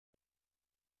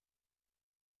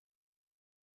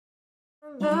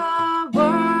The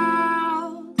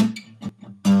world,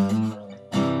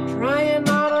 trying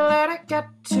not to let it get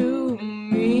to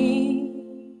me.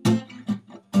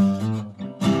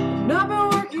 And I've been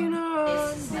working on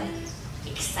This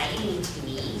is exciting to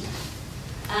me.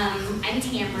 I'm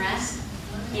Tamara,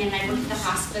 and I work at the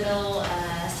hospital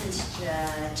since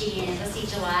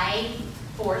July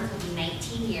 4th will be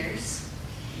 19 years.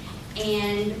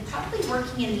 And probably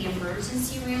working in the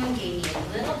emergency room gave me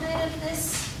a little bit of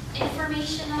this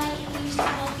information that I can use to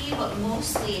help you, but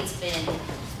mostly it's been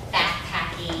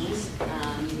backpacking,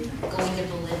 going to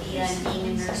Bolivia and being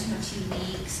a nurse for 2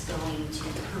 weeks, going to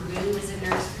Peru as a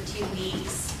nurse for 2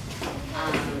 weeks,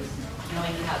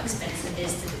 knowing how expensive it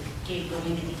is to get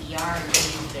going to the ER and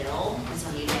getting a bill, and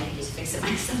so maybe I could just fix it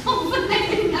myself, but I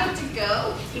didn't have to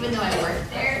go, even though I worked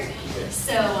there.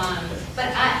 So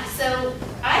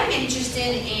I'm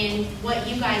interested in what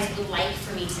you guys would like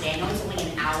for me today. I know it's only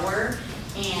an hour,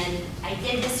 and I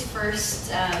did this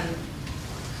first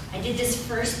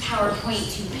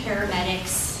PowerPoint to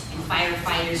paramedics and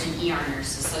firefighters and ER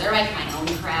nurses. So they're like my own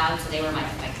crowd, so they were my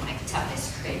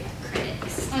toughest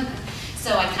critics.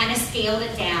 So I kind of scaled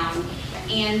it down,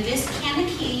 and this kind of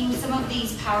came, some of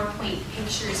these PowerPoint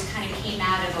pictures kind of came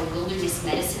out of a wilderness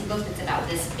medicine book that's about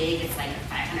this big. It's like a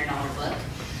 $500 book.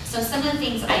 So some of the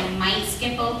things I might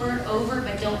skip over,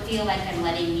 but don't feel like I'm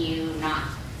letting you not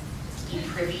be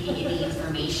privy to any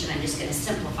information. I'm just going to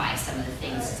simplify some of the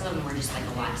things. Some of them were just like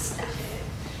a lot of stuff.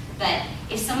 But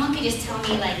if someone could just tell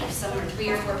me, like if someone, 3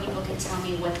 or 4 people could tell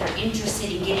me what they're interested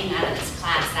in getting out of this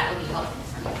class, that would be helpful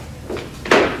for me.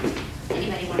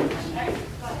 Anybody want to come?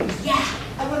 Yeah.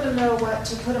 I want to know what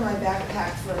to put in my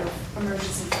backpack for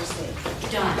emergency first aid.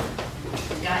 Done.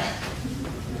 Got it.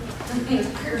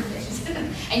 Perfect.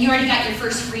 And you already got your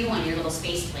first free one, your little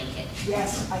space blanket.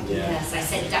 Yes, I did. Yes, I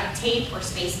said duct tape or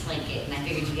space blanket, and I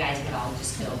figured you guys would all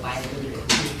just go buy the really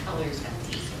cool colors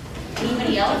duct tape.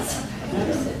 Anybody else?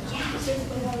 Yeah.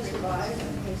 Basically how to survive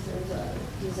in case there's a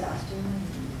disaster.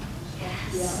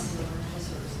 Yes.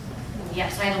 Yeah,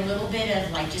 so I have a little bit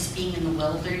of like just being in the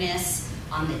wilderness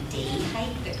on the day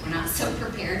hike that we're not so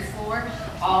prepared for,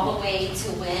 all the way to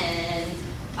when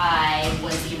I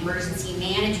was the emergency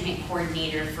management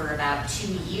coordinator for about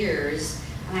 2 years,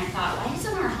 and I thought, why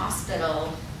doesn't our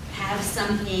hospital have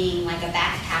something like a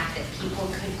backpack that people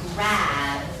could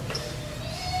grab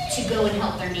to go and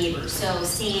help their neighbors? So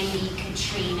Sandy,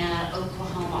 Katrina,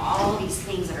 Oklahoma, all these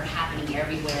things that are happening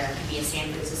everywhere. It could be a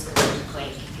San Francisco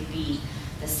earthquake, it could be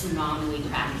the tsunami we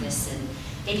practice, and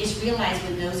they just realized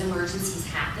when those emergencies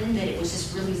happened that it was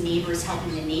just really neighbors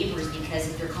helping the neighbors, because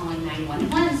if they're calling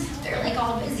 911, they're like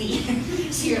all busy.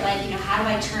 So you're like, how do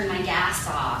I turn my gas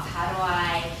off? How do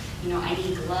I, I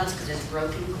need gloves because there's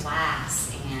broken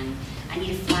glass, and I need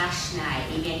a flashlight.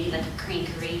 Maybe I need like a crank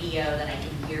radio that I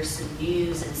can hear some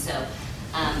news. And so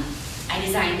I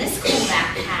designed this cool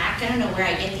backpack. I don't know where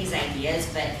I get these ideas,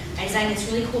 but I designed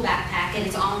this really cool backpack, and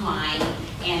it's online.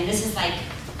 And this is like,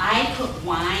 I put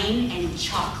wine and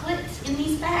chocolate in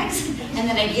these bags, and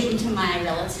then I give them to my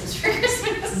relatives for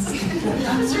Christmas.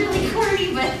 It's really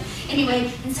corny, but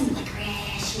anyway, and some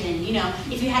licorice, and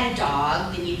if you had a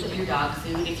dog, then you'd put your dog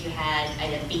food. If you had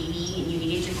a baby and you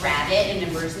needed to grab it in an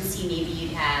emergency, maybe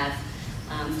you'd have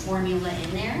formula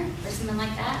in there or something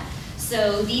like that.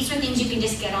 So these are things you can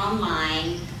just get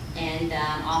online, and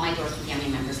all my dorky family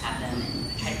members have them,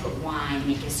 and I try to put wine,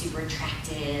 make it super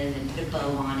attractive, and put a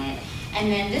bow on it. And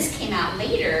then this came out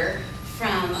later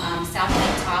from South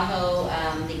Lake Tahoe,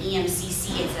 the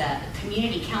EMCC. It's a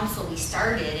community council we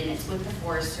started, and it's with the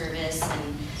Forest Service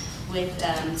and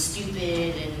with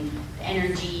Stupid and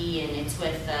Energy, and it's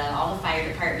with all the fire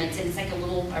departments, and it's like a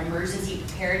little emergency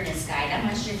preparedness guide. I'm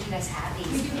not sure if you guys have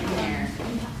these in there.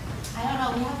 I don't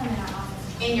know, we have them in our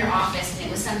office. In your office, and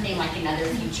it was something like another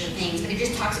future things, but it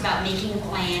just talks about making a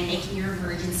plan, making your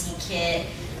emergency kit,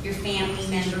 your family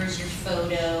members, your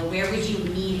photo, where would you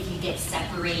meet if you get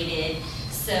separated.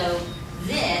 So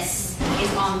this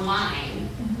is online,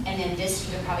 and then this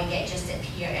you would probably get just at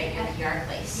your PR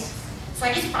place. Yes. So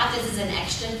I just brought this as an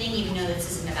extra thing, even though this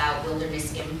isn't about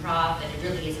wilderness improv, but it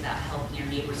really is about helping your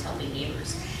neighbors, helping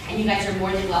neighbors. And you guys are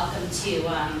more than welcome to,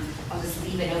 I'll just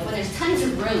leave it open. There's tons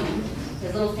of room.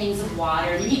 There's little things of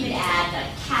water. And then you could add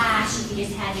like cash if you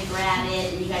just had to grab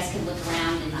it, and you guys can look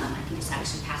around, and I can just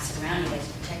actually pass it around. You guys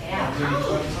can check it out.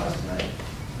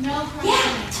 No problem.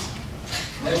 Yeah.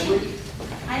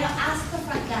 I don't ask the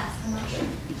front desk, I'm not sure.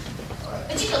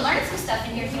 But you can learn some stuff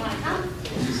in here if you want to come.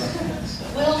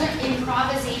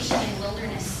 Improvisation and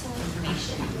wilderness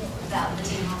information about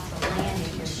living off the land.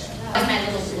 That was my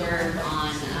little blurb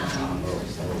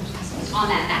on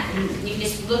that map. You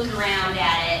just look around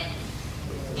at it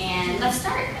And let's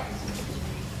start.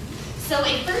 So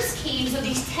it first came, so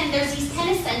there's these 10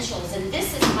 essentials, and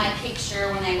this is my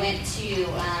picture when I went to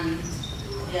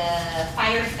the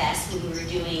Fire Fest when we were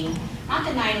doing, not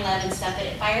the 9/11 stuff, but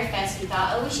at Fire Fest we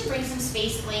thought, oh, we should bring some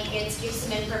space blankets, give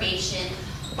some information.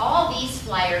 All these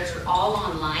flyers are all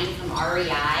online from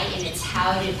REI, and it's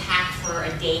how to pack for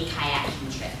a day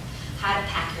kayaking trip, how to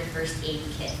pack your first aid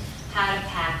kit, how to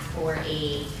pack for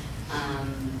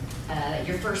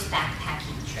your first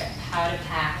backpacking trip, how to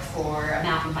pack for a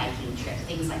mountain biking trip,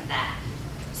 things like that.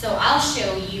 So I'll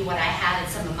show you what I have in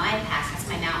some of my packs. That's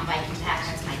my mountain biking pack,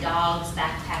 that's my dog's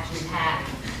backpacking pack.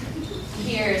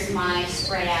 Here's my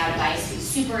spread out advice,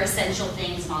 super essential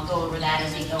things, and I'll go over that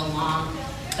as we go along.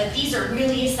 But these are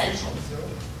really essential.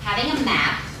 Having a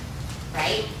map,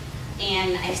 right?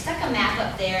 And I stuck a map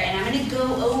up there, and I'm going to go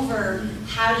over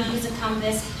how to use a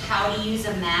compass, how to use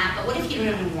a map. But what if you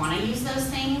don't even want to use those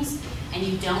things, and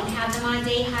you don't have them on a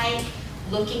day hike?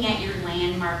 Looking at your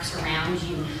landmarks around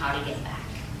you and how to get back.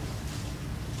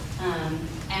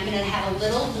 I'm going to have a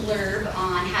little blurb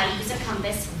on how to use a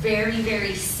compass. Very,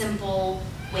 very simple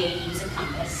way to use a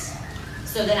compass.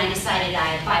 So then I decided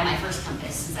I'd buy my first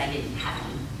compass since I didn't have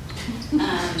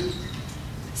one.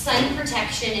 Sun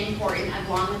protection, important.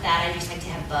 Along with that, I just like to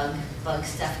have bug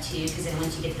stuff too, because then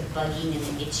once you get the bugging and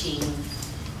the itching,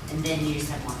 and then you just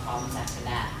have more problems after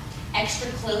that. Extra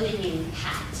clothing and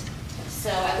hat. So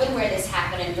I would wear this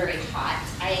hat when I'm very hot.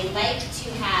 I like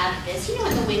to have this, you know,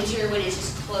 in the winter when it's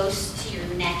just close to your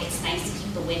neck, it's nice to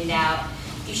keep the wind out.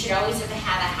 You should always have to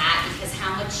have a hat, because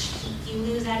how much heat do you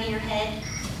lose out of your head?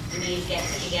 Can you take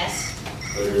a guess?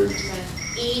 80%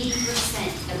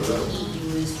 of the heat you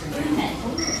lose from your head.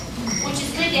 Which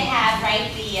is good to have, right?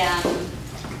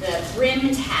 The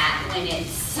brimmed hat when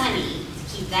it's sunny, to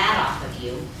keep that off of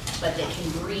you, but that can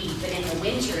breathe. But in the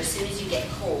winter, as soon as you get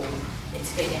cold,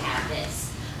 it's good to have this.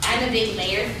 I'm a big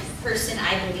layered person.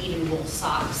 I believe in wool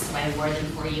socks, so I wore them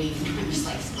for you, even though I'm just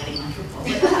like sweating like a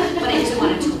bullet. But I just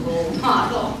wanted to role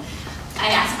model. I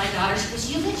asked my daughter, she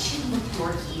goes, you shouldn't look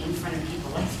dorky in front of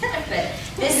people like that. But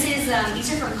this is,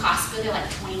 these are from Costco. They're like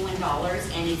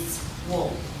 $21, and it's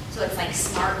wool. So it's like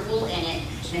smart wool in it,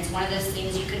 and it's one of those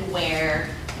things you can wear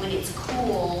when it's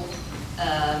cool.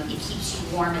 It keeps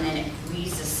you warm, and then it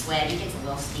breathes the sweat. It gets a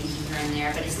little stinky here and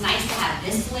there, but it's nice to have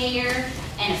this layer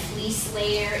and a fleece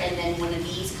layer, and then one of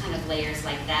these kind of layers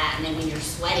like that. And then when you're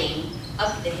sweating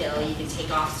up the hill, you can take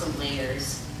off some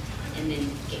layers and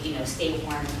then get, stay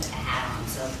warm and put a hat on.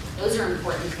 So those are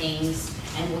important things,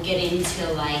 and we'll get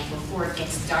into like before it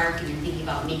gets dark and you're thinking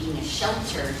about making a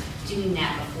shelter, doing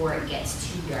that before it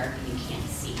gets too dark and you can't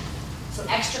see. So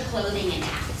extra clothing and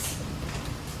hats.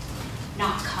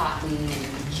 Not cotton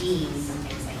and jeans and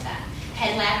things like that.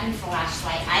 Headlamp and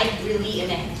flashlight. I really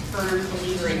am a firm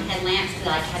believer in headlamps. I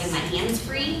like having my hands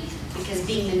free, because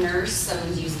being the nurse,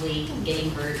 someone's usually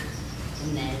getting hurt,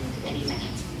 and then I need my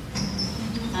hands free.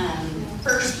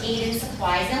 First aid and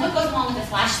supplies. Then what goes along with the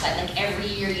flashlight? Like every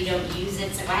year you don't use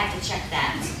it, so I have to check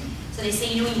that. So they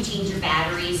say, when you change your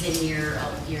batteries in your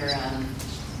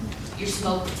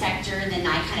smoke detector, then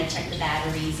I kind of check the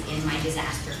batteries in my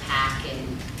disaster pack,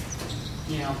 and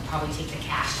probably take the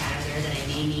cash out of there that I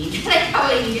may need. I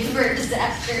probably need it for a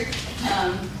disaster.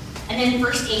 And then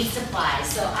first aid supplies.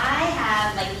 So I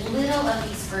have like little of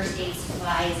these first aid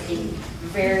supplies in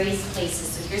various places.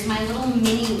 So here's my little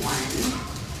mini one.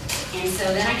 And so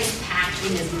then I just pack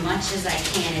in as much as I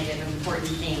can of important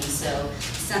things. So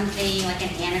something like an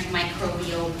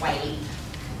antimicrobial wipe,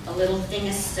 a little thing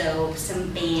of soap,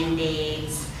 some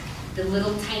Band-Aids, the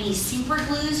little tiny super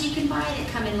glues you can buy that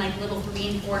come in like little 3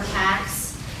 and 4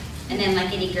 packs. And then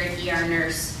like any good ER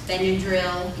nurse,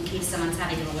 Benadryl in case someone's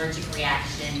having an allergic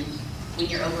reaction. When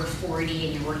you're over 40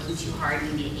 and you're working too hard,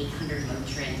 you need 800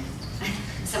 Motrin.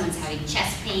 Someone's having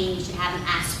chest pain, you should have an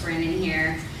aspirin in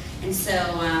here. And so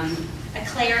a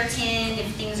Claritin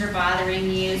if things are bothering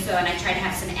you. So, and I try to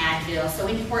have some Advil. So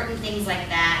important things like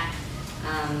that.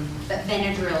 But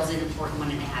Benadryl is an important one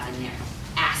to have in there.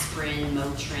 Aspirin,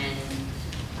 Motrin,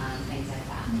 things like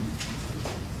that.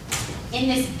 In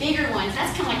this bigger one,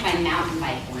 that's kind of like my mountain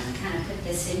bike one. I kind of put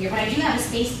this in here, but I do have a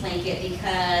space blanket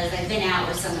because I've been out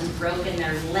where someone's broken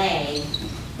their leg,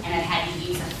 and I've had to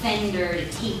use a fender to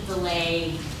tape the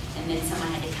leg, and then someone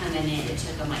had to come in and it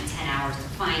took them like 10 hours to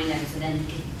find them, so then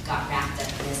it got wrapped up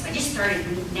in this. So I just started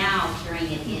now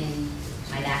carrying it in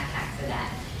my backpack for that.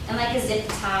 And like a zip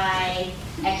tie,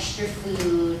 extra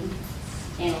food,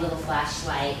 and a little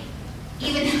flashlight,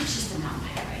 even though it's just a mountain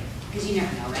bike ride, because you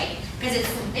never know, right? Because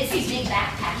it's these big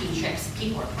backpacking trips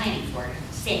people are planning for,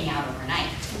 staying out overnight.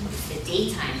 The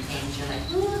daytime things, you're like,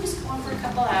 oh, I'm just going for a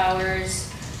couple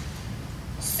hours.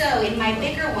 So So in my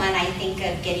bigger one, I think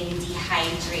of getting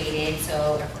dehydrated,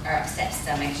 so or upset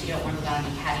stomach. You don't want to be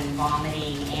having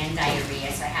vomiting and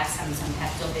diarrhea. So I have some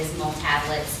Pepto-Bismol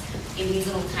tablets. Give these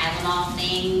little Tylenol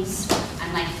things.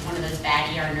 I'm like one of those bad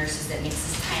ER nurses that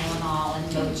mixes Tylenol and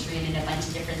Motrin and a bunch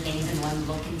of different things in one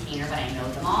little container, but I know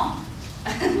them all.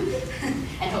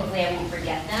 And hopefully I won't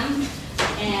forget them.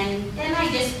 And then I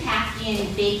just pack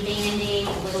in big Band-Aids,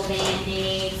 little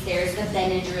Band-Aids. There's the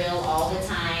Benadryl all the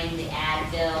time, the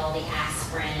Advil, the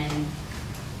aspirin,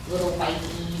 little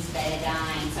Whiteys,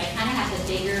 betadine. So I kind of have the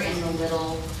bigger and the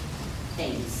little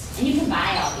things. And you can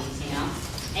buy all these, you know.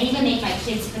 I even make my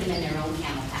kids put them in their own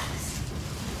camel packs.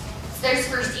 So there's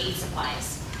first aid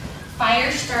supplies.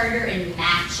 Fire starter and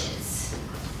matches.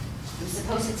 I'm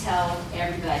supposed to tell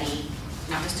everybody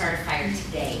not to start a fire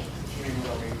today if you're in the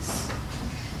wilderness.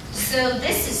 So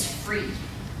this is free.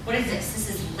 What is this? This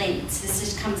is lint. This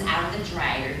just comes out of the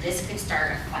dryer. This could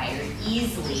start a fire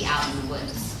easily out in the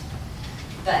woods.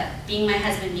 But being my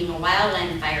husband, being a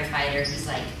wildland firefighter, he's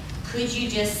like, could you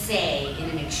just say, in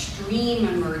an extreme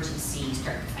emergency,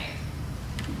 start the fire?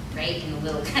 Right? In a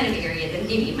little kind of area that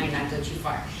maybe it might not go too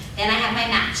far. Then I have my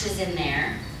matches in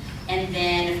there. And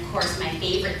then, of course, my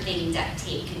favorite thing, duct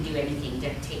tape can do anything.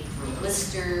 Duct tape for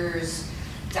blisters,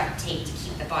 duct tape to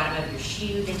keep the bottom of your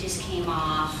shoe that just came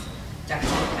off, duct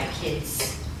tape for my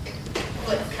kids'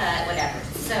 foot cut, whatever.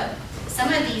 So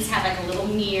some of these have like a little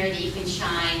mirror that you can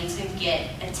shine to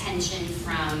get attention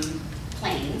from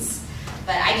planes.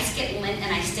 But I just get lint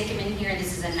and I stick them in here.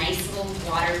 This is a nice little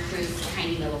waterproof,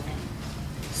 tiny little thing.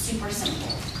 Super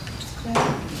simple.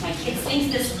 My kids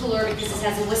think this is cooler because it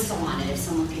has a whistle on it if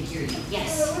someone could hear you.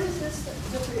 Yes? What is this?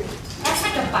 That's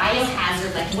like a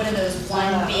biohazard, like one of those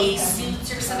one big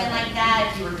suits or something like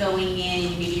that. If you were going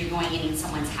in, maybe you're going in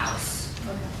someone's house.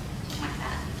 Okay. Like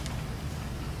that.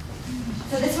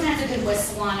 So this one has a good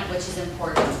whistle on it, which is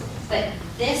important. But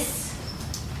this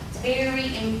is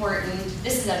very important.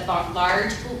 This is a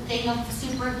large thing of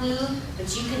super glue, but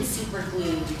you can super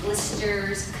glue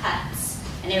blisters, cuts,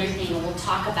 and everything. And we'll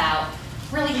talk about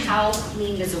really how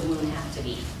clean does a wound have to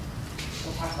be.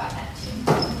 We'll talk about that too.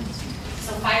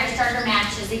 So fire starter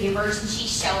matches, the emergency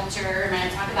shelter, and I'm going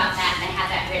to talk about that, and I have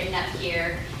that written up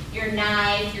here. Your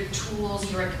knife, your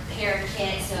tools, your repair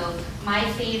kit. So my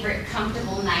favorite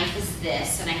comfortable knife is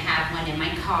this, and I have one in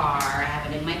my car, I have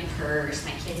it in my purse.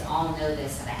 My kids all know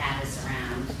this, that I have this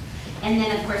around. And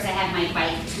then of course I have my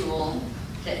bike tool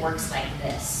that works like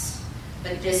this.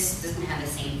 But this doesn't have the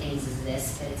same things as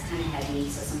this, but it's kind of heavy,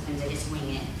 so sometimes I just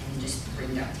wing it and just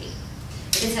bring duct tape.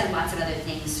 But this has lots of other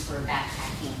things for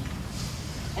backpacking.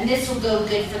 And this will go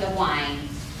good for the wine.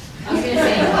 I was going to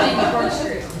say, putting the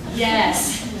corkscrew.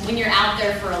 Yes, when you're out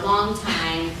there for a long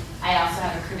time. I also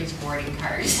have a cribbage boarding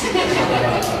card. I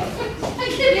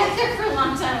could be out there for a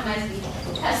long time. I might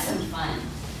have some fun.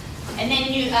 And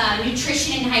then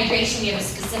nutrition and hydration, we have a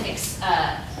specific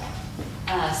slide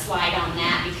on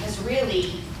that, because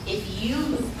really, if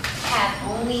you have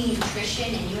only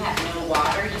nutrition and you have no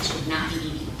water, you should not be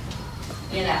eating.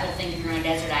 You know that whole thing, if you're on a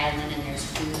desert island and there's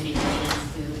food and you're eating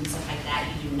food and stuff like that,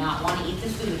 you do not want to eat the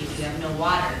food if you have no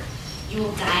water. You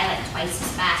will die like twice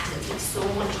as fast because it takes so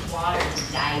much water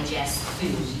to digest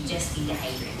food. You just need to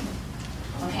hydrate.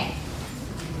 Okay.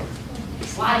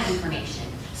 There's a lot of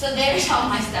information. So there's all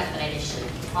my stuff that I just showed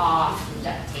you, off,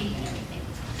 duct tape and everything.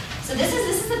 So this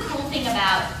is the cool thing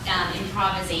about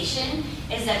improvisation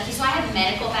is that, so I have a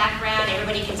medical background.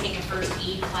 Everybody can take a first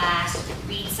aid class,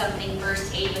 read something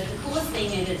first aid, but the coolest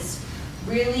thing is it's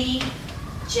really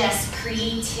just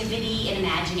creativity and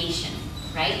imagination,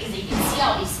 right? Because you can see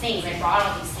all these things. I brought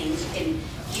all these things. You can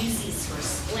use these for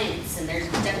splints, and there's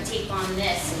duct tape on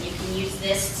this, and you can use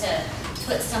this to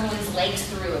put someone's legs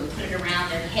through and put it around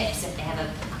their hips if they have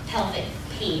a pelvic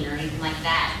pain or anything like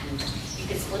that. And you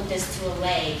could split this to a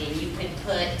leg, and you could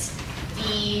put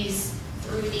these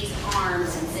through these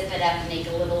arms and zip it up and make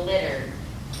a little litter.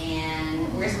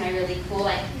 And where's my really cool,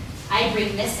 I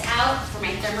bring this out for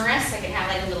my thermarest so I can have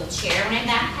like a little chair when I'm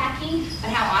backpacking, but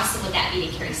how awesome would that be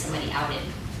to carry somebody out in?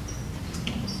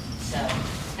 So,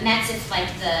 and that's if like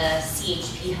the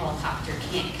CHP helicopter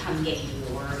can't come get you,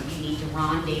 or you need to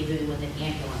rendezvous with an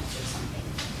ambulance or something.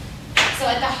 So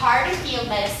at the heart of field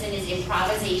medicine is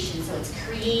improvisation, so it's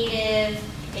creative,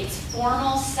 it's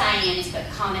formal science, but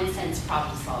common sense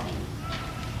problem solving.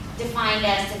 Defined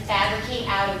as to fabricate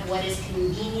out of what is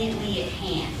conveniently at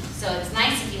hand. So it's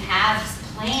nice if you have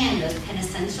planned those 10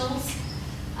 essentials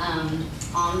on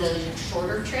those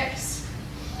shorter trips.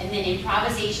 And then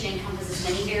improvisation encompasses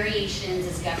many variations,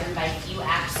 is governed by few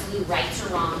absolute rights or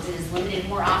wrongs, and is limited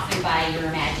more often by your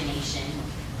imagination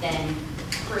than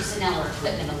personnel or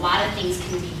equipment. A lot of things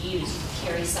can be used. You can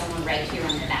carry someone right here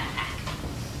on their backpack.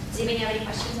 Does anybody have any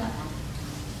questions about that?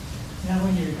 Now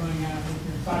when you're going out, if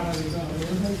you're 5 years old, does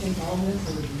everybody take all this,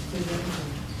 or do you split it?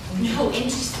 No,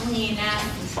 interestingly enough,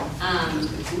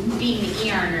 being the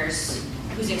ER nurse,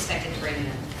 who's expected to bring in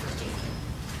a first aid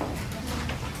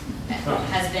kit?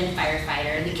 Husband,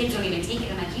 firefighter, and the kids don't even take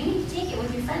it. I'm like, you need to take it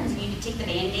with your friends. You need to take the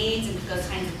Band-Aids and those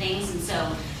kinds of things. And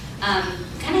so,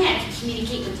 kind of had to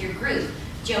communicate with your group.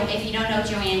 Joe, if you don't know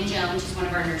Joanne Jones, she's one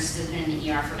of our nurses who's been in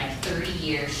the ER for like 30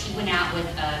 years. She went out with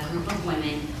a group of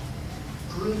women,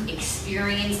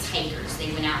 experienced hikers.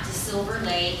 They went out to Silver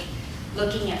Lake,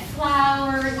 looking at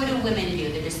flowers. What do women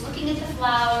do? They're just looking at the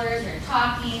flowers, they're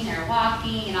talking, they're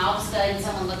walking, and all of a sudden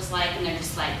someone looks like, and they're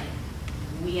just like,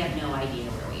 we have no idea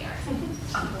where we are.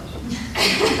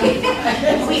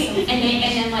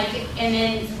 and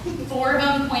then 4 of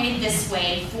them pointed this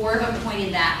way, 4 of them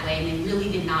pointed that way, and they really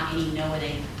did not even know where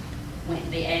they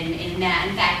went.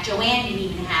 In fact, Joanne didn't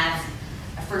even have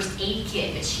a first aid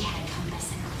kit, but she had a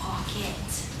compass in her pocket.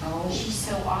 Oh, she's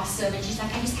so awesome. And she's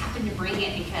like, I just happened to bring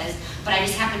it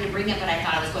but I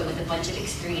thought I was going with a bunch of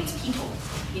experienced people.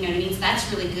 You know what I mean? So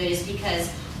that's really good, is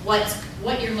because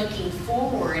what you're looking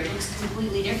forward looks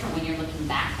completely different when you're looking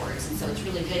backwards. And so it's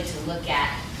really good to look at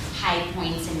high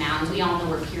points and mountains. We all know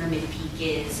where Pyramid Peak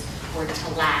is, where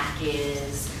Tallac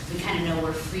is. We kind of know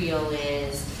where Friel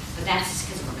is. But that's just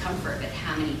because of our comfort. But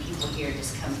how many people here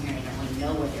just come here and they don't really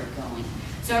know where they're going?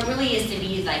 So it really is to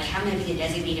be like, I'm going to be the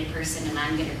designated person and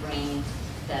I'm going to bring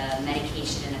the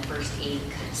medication and the first aid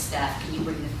stuff. Can you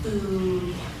bring the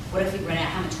food? What if we run out?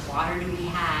 How much water do we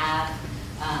have?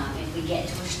 If we get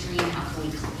to a stream, how can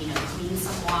we clean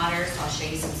some water? So I'll show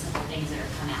you some simple things that are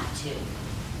come out too.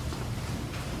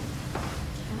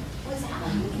 What's that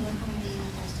one?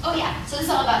 Oh yeah, so this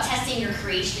is all about testing your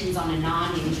creations on a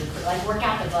non-user, like work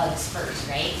out the bugs first,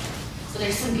 right? So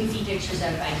there's some goofy pictures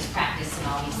of, I just practiced and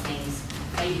all these things.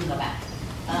 Oh, you can go back.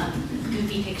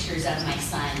 Goofy pictures of my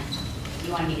son.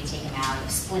 He wanted me to take him out. He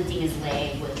was splinting his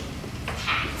leg with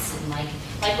pats and like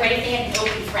right if they had an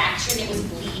open fracture and it was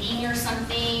bleeding or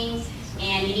something,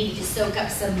 and you needed to soak up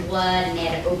some blood and they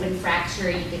had an open fracture,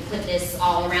 you could put this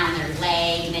all around their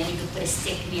leg and then you could put a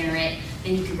stick near it,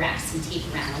 then you could wrap some tape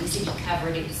around. At least if you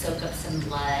covered it, would soak up some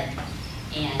blood,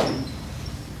 and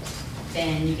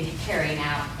then you could carry him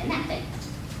out in that thing.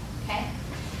 Okay?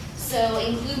 So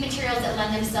include materials that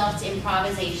lend themselves to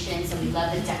improvisation. So we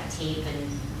love the duct tape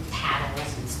and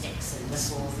paddles and sticks and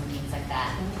whistles and things like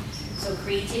that. So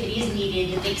creativity is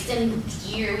needed. The fixed-in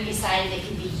gear we decided that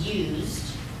could be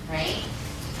used, right?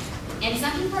 And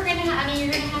some people are gonna have, you're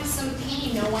gonna have some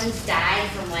pain. No one's died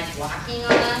from like walking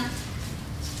on a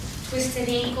twisted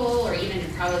ankle, or even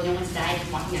probably no one's died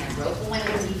from walking on a rope. Well, it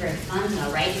wouldn't be very fun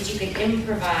though, right? But you could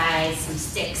improvise some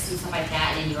sticks and stuff like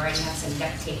that, and then you already have some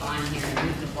duct tape on here, and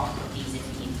you could walk with these if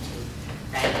you need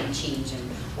to, right? And change them.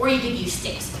 Or you could use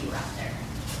sticks if you were out there.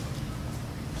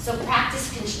 So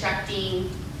practice constructing.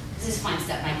 This is fun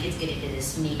stuff. My kids get into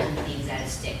this, making things out of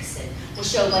sticks, and we'll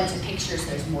show a bunch of pictures so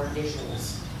there's more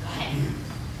visuals. Go ahead.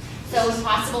 So if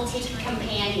possible, take a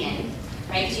companion,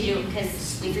 right?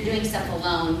 Because if you're doing stuff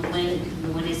alone,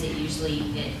 when is it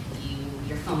usually that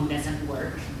your phone doesn't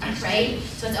work, right?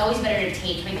 So it's always better to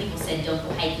take. Many people said, don't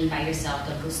go hiking by yourself,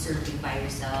 don't go surfing by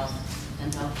yourself,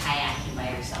 don't go kayaking by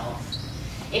yourself.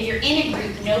 If you're in a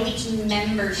group, know each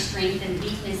member's strengths and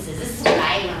weaknesses. This is what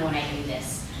I learned when I do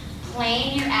this.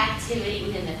 Plan your activity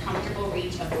within the comfortable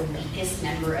reach of the weakest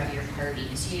member of your party.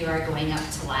 So you are going up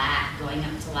to lack,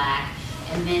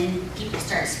 and then people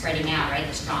start spreading out, right?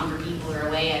 The stronger people are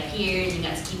way up here, you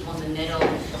got people in the middle,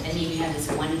 and then you have this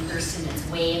one person that's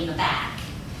way in the back.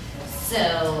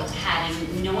 So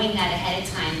knowing that ahead of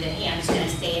time, that hey, I'm just gonna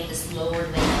stay at this lower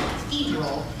level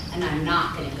cathedral, and I'm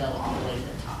not gonna go all the way to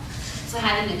the top. So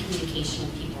having the communication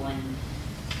with people, and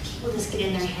people just get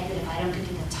in their head that if I don't get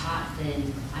to the top,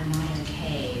 then I'm not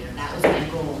okay, or that was my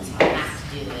goal, so I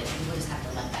have to do it. People just have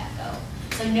to let that go.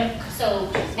 So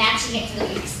matching it to the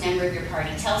weakest member of your party.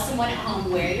 Tell someone at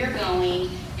home where you're going,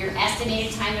 your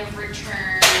estimated time of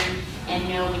return, and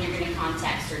know when you're going to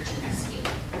contact search and rescue.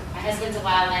 My husband's a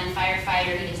wildland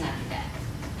firefighter. He does not do that.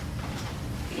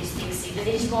 He just thinks, but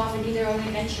they just go off and do their own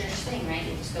adventurous thing, right?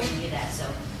 They just go and do that. So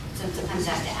sometimes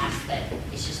I have to ask, but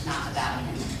it's just not about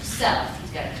him. So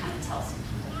he's got to kind of tell some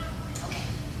people.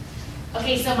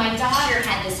 Okay, so my daughter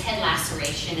had this head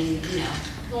laceration, and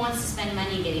who wants to spend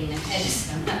money getting their head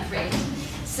sewn up, right?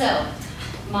 So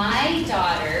my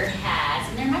daughter has,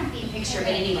 and there might be a picture, but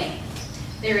anyway,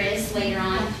 there is later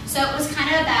on. So it was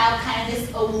kind of this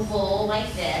oval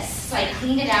like this. So I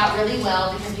cleaned it out really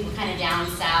well because we were kind of down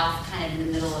south, kind of in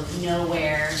the middle of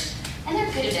nowhere. And there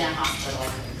could have been a hospital I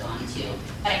could have gone to,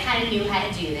 but I kind of knew how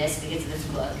to do this because of this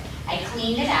book. I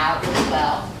cleaned it out really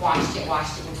well, washed it.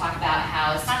 We'll talk about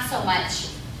how it's not so much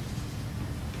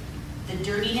the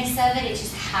dirtiness of it, it's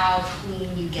just how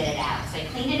clean you get it out. So I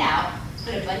cleaned it out,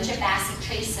 put a bunch of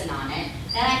bacitracin on it,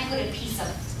 then I put a piece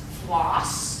of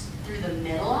floss through the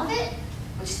middle of it,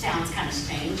 which sounds kind of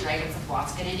strange, right? What's the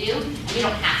floss gonna do? And you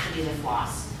don't have to do the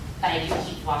floss, but I do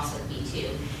keep floss with me too.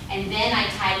 And then I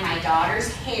tied my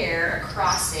daughter's hair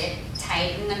across it,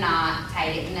 tied it in the knot,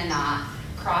 tied it in a knot,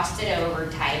 crossed it over,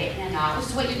 tied it in a knot, which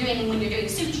is what you're doing when you're doing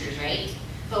sutures, right?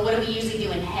 But what do we usually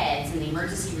do in heads? In the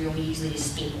emergency room, we usually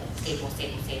just staple,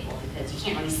 because you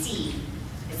can't really see.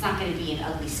 It's not gonna be an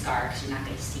ugly scar because you're not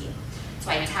gonna see it. So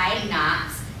I tied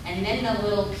knots, and then the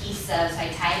little piece of, so I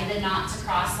tied the knots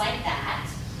across like that.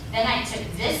 Then I took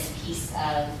this piece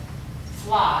of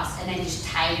floss and then just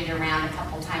tied it around a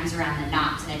couple times around the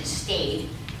knots, and it just stayed.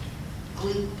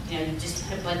 Glue, just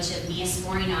put a bunch of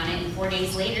Neosporin on it, and 4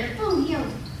 days later, boom,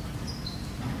 healed.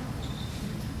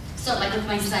 So like with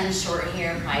my son's short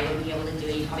hair, probably wouldn't be able to do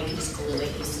it. You probably could just glue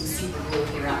it, use some super glue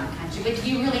here out in the country. But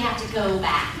you really have to go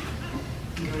back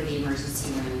and go to the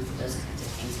emergency room for those kinds of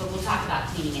things. But we'll talk about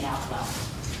cleaning it out well.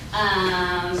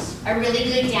 A really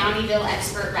good Downeyville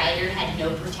expert rider had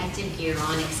no protective gear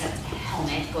on except a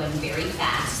helmet, going very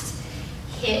fast.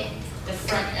 Hit the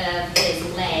front of his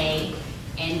leg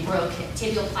and broke a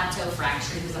tibial plateau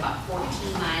fracture. He was about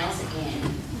 14 miles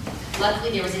in.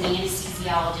 Luckily, there was an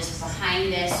anesthesiologist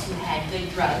behind this who had good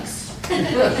drugs in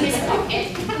his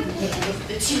pocket.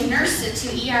 The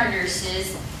two ER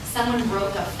nurses, someone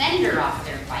broke a fender off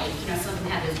their bike. Some of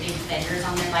them have those big fenders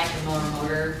on their bike, the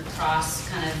motor cross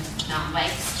kind of mountain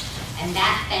bikes. And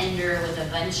that fender with a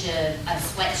bunch of a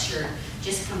sweatshirt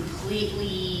just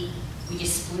completely, we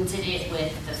just splinted it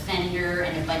with the fender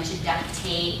and a bunch of duct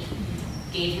tape,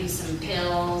 gave him some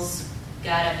pills,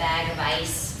 got a bag of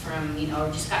ice from,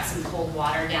 just got some cold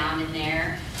water down in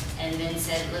there, and then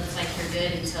said, looks like you're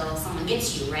good until someone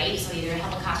gets you, right? So either a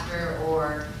helicopter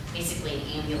or basically an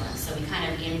ambulance. So we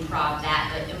kind of improv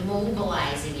that, but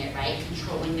immobilizing it, right?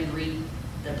 Controlling the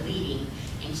bleeding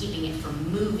and keeping it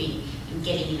from moving and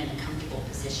getting him in a comfortable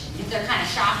position. If they're kind of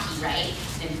shocky, right?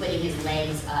 Then putting his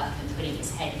legs up and putting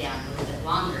his head down a little bit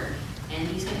longer. And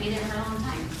he's gonna be there for a long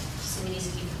time. Someone needs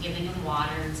to keep giving him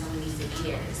water and someone needs to be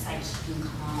there to decide to keep him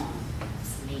calm.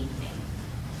 That's the main thing.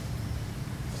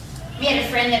 We had a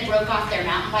friend that broke off their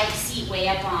mountain bike seat way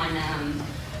up on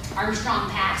Armstrong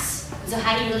Pass. So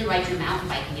how do you really ride your mountain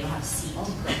bike when you don't have a seat?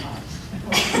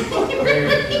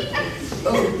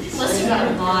 Plus you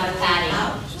got a lot of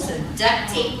padding. So duct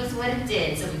tape was what it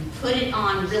did. So we put it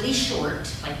on really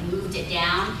short, like moved it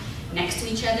down next to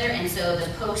each other, and so the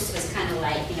post was kind of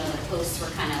like, the posts were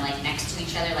kind of like next to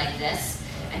each other like this,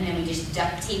 and then we just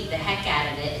duct taped the heck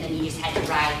out of it, and then you just had to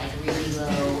ride like really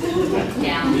low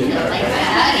down the hill like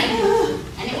that,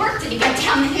 and it worked, and you got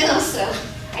down the hill. So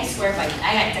I swear by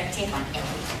I got duct tape on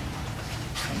everything.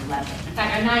 I love it. In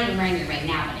fact, I'm not even wearing it right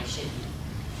now, but I should be.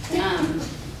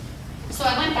 So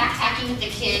I went backpacking with the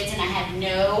kids, and I had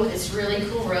this really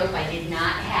cool rope I did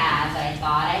not have, that I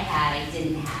thought I had, I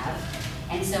didn't have.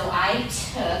 And so I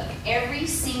took every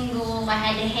single, I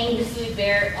had to hang the food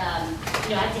I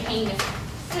had to hang the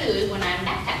food when I'm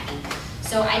backpacking.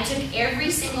 So I took every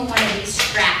single one of these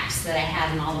straps that I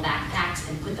had in all the backpacks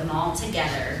and put them all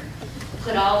together,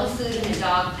 put all the food in the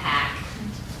dog pack,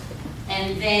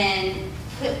 and then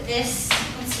put this,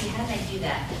 let's see, how did I do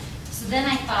that? So then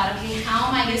I thought, okay, how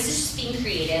am I, this is just being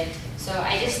creative. So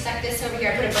I just stuck this over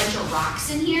here, I put a bunch of rocks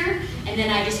in here, and then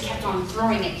I just kept on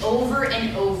throwing it over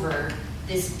and over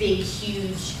this big,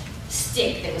 huge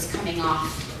stick that was coming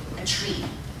off a tree.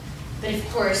 But of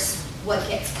course, what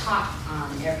gets caught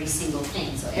on every single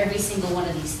thing? So every single one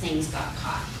of these things got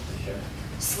caught,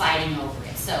 sliding over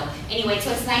it. So anyway,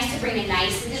 so it's nice to bring a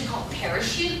nice, this is called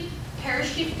parachute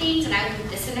things, and I would put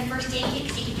this in a first aid kit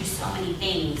because you can do so many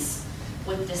things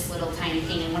with this little tiny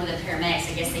thing. And one of the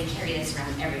paramedics, I guess they carry this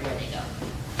around everywhere they go.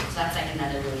 So that's like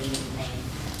another really neat thing.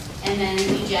 And then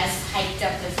we just hiked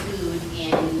up the food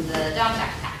in the dog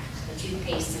backpack, the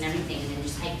toothpaste and everything, and then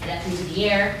just hiked it up into the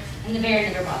air, and the bear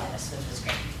never bothered us, which was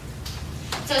great.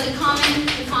 So the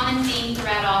common theme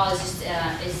throughout all is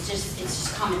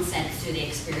just common sense through the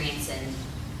experience, and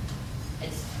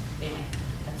anyway,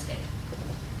 that's good.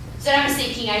 So I was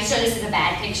thinking, I showed this as a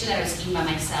bad picture that I was skiing by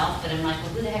myself, but I'm like,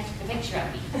 well, who the heck took a picture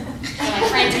of me? So my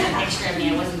friend took a picture of me,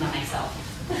 I wasn't by myself.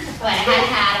 But I had a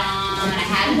hat on, I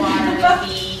had water with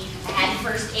me, I had a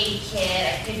first aid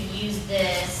kit, I could use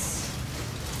this.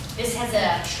 This has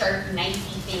a sharp,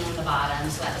 knifey thing on the bottom,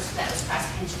 so that was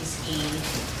cross-country skiing.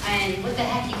 And what the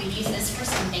heck, you could use this for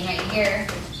something right here.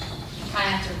 kind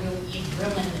of have to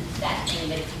ruin that thing,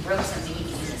 but if you broke something, you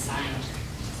can use a sign.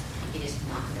 You just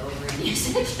knock it over and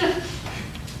use it.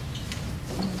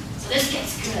 So this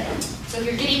gets good. So if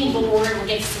you're getting bored, we'll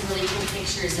get some really cool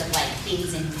pictures of like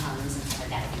things in tongues and stuff like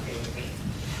that. Would be really great.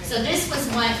 So this was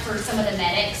one for some of the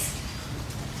medics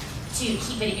to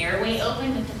keep an airway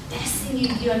open, but the best thing you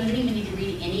can do, I mean, you don't even need to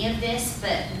read any of this,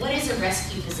 but what is a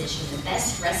rescue position? The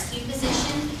best rescue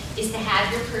position is to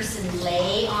have your person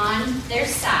lay on their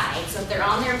side. So if they're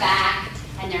on their back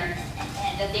and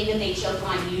the thing that they choke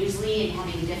on usually and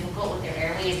having difficult with their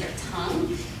airway is their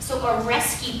tongue. So a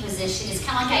rescue position is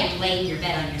kind of like how you lay in your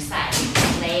bed on your side.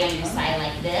 You lay on your side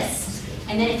like this,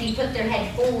 and then if you put their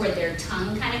head forward, their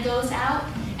tongue kind of goes out,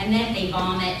 and then if they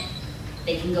vomit,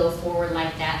 they can go forward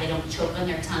like that. They don't choke on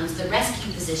their tongues. The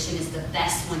rescue position is the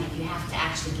best one if you have to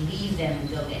actually leave them and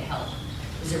go get help.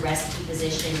 There's a rescue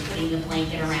position, putting the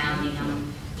blanket around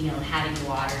them, having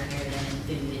water near them and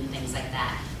food and things like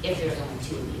that, if there's only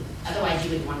two of you. Otherwise,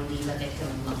 you would want to leave a victim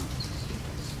alone.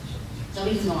 So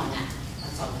we can go on that.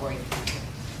 That's all for you.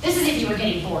 This is if you were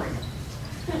getting bored.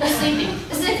 Sleeping.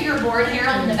 This is if you were bored,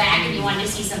 Harold, in the back, and you wanted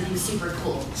to see something super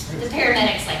cool. The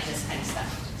paramedics like this kind of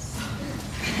stuff.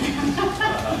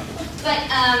 But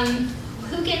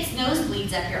who gets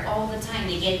nosebleeds up here all the time?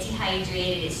 They get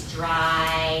dehydrated, it's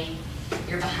dry,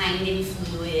 you're behind in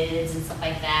fluids and stuff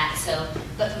like that. So,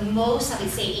 but most, I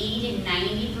would say 80 to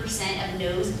 90% of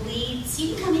nosebleeds,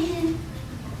 you can come in,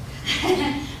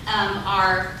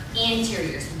 are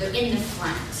anteriors. They're in the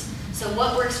front. So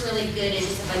what works really good is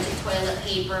just a bunch of toilet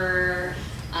paper.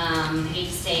 I hate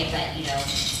to say it, but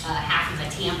half of a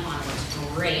tampon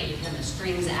works great. You turn the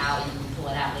strings out, and you can pull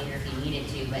it out later if you needed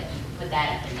to, but put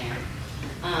that up in there.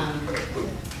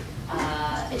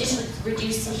 Additionally,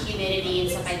 reduce the humidity and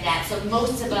stuff like that. So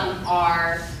most of them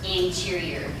are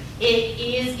anterior. It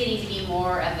is getting to be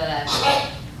more of a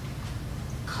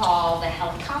call the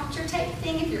helicopter type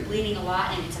thing if you're bleeding a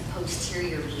lot, and it's a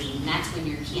posterior bleed, and that's when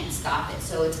you can't stop it.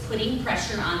 So it's putting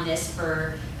pressure on this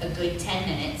for a good 10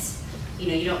 minutes.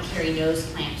 You don't carry nose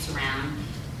clamps around.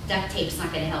 Duct tape's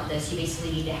not going to help this. You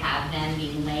basically need to have them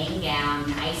be laying down.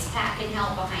 An ice pack can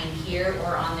help behind here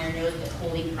or on their nose, but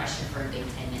holding pressure for a good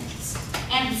 10 minutes.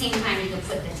 And at the same time, you can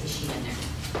put the tissue in there.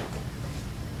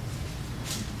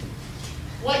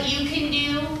 What you can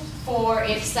do for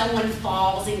if someone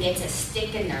falls and gets a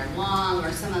stick in their lung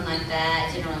or something like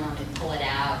that, generally want to pull it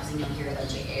out, because then you'll hear a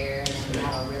bunch of air, and then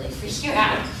that'll really freak you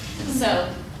out.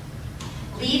 So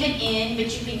leave it in,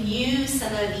 but you can use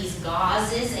some of these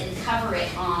gauzes and cover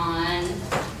it on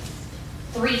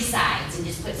 3 sides and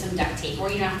just put some duct tape,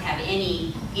 or you don't have to have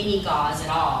any gauze at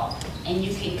all. And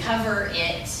you can cover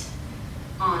it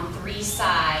on 3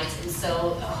 sides, and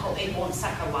so it won't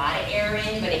suck a lot of air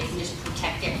in, but it can just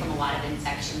protect it from a lot of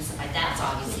infections, stuff like that. That's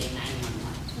obviously a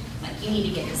 911. Like, you need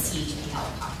to get the CHP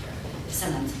helicopter if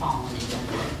someone's fallen and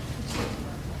don't know.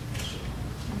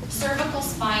 Cervical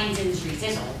spine injuries,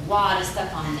 there's a lot of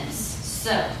stuff on this.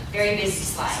 So, very busy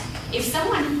slide. If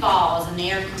someone falls and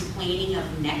they are complaining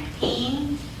of neck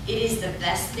pain, it is the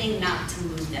best thing not to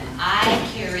move them. I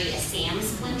carry a SAM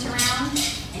splint around,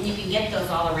 and you can get those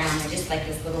all around. They're just like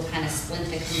this little kind of splint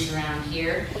that comes around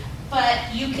here.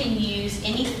 But you can use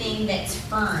anything that's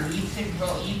firm. You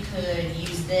could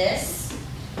use this.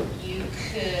 You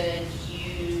could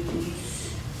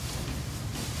use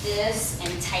this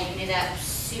and tighten it up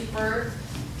super,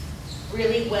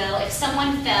 really well. If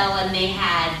someone fell and they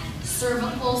had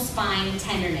cervical spine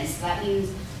tenderness, that means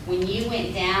when you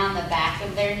went down the back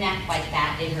of their neck like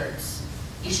that, it hurts.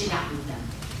 You should not move them.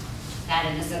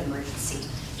 That is an emergency.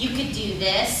 You could do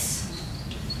this,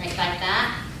 right like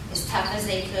that, as tough as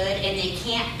they could, and this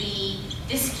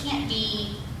can't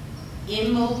be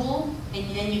immobile,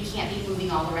 and then you can't be moving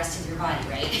all the rest of your body,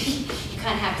 right? You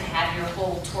kind of have to have your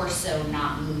whole torso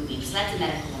not moving. So that's a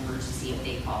medical emergency if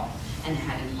they fall and they're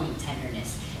having point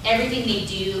tenderness. Everything they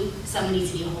do, someone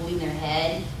needs to be holding their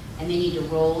head, and they need to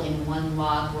roll in one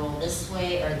log, roll this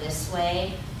way or this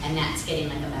way, and that's getting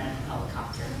like a medical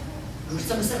helicopter. Or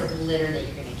some sort of litter that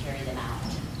you're going to carry them out.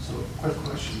 So, quick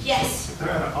question. Yes? If they're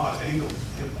at an odd angle,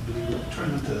 do you turn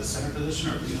them to the center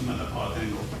position or leave them at an odd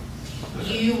angle?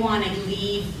 You want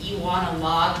to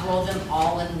log roll them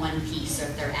all in one piece. So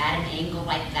if they're at an angle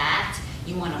like that,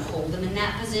 you want to hold them in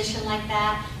that position like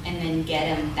that, and then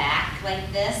get them back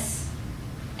like this,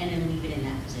 and then leave it in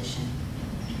that position.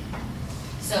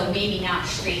 So maybe not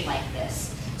straight like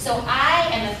this. So I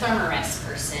am a thermarest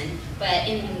person, but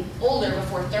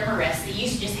before thermarest, they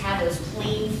used to just have those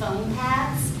plain foam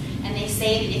pads, and they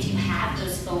say that if you have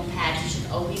those foam pads, you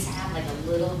should always have like a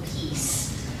little piece,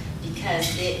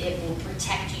 because it will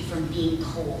protect you from being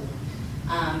cold.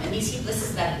 And this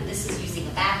is using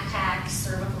a backpack,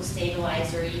 cervical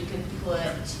stabilizer. You could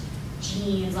put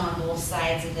jeans on both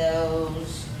sides of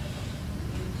those.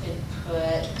 You could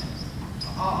put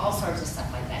all sorts of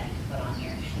stuff like that you could put on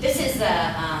here. This is the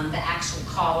actual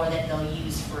collar that they'll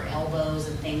use for elbows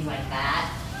and things like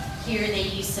that. Here they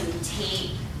use some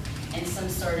tape and some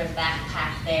sort of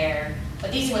backpack there.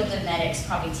 But these are what the medics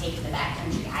probably take in the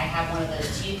backcountry. I have one of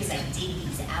those too because I dig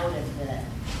these out of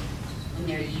when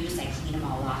they're used, I clean them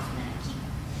all off and then I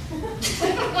keep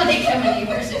them. When they come in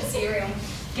the emergency room.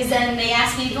 Because then they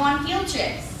ask me to go on field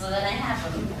trips, so then I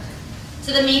have them.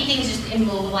 So the main thing is just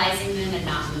immobilizing them and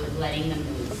not letting them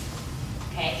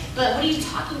move. Okay? But what are you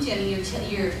talking to? I mean,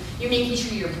 you're making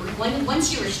sure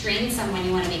once you restrain someone,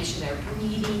 you want to make sure they're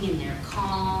breathing and they're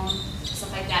calm,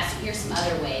 stuff like that. So here's some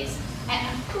other ways.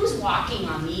 Who's walking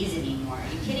on these anymore?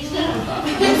 Are you kidding me?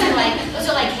 those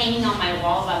are like hanging on my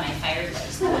wall by my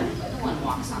fireplace. No one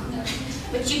walks on those.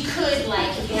 But you could,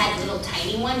 like, if you had little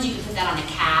tiny ones, you could put that on a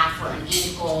calf or an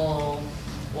ankle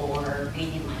or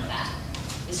anything like that.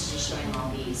 This is just showing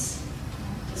all these.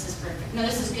 This is perfect. No,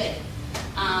 this is good.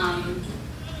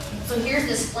 So here's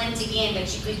the splint again,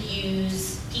 but you could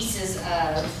use pieces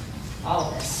of all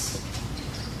of this.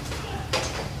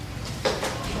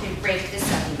 You could break this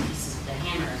up in pieces.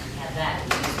 Hammer if you have that,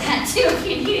 and use that too if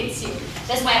you needed to.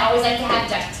 That's why I always like to have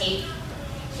duct tape.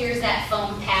 Here's that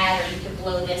foam pad, or you could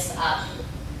blow this up,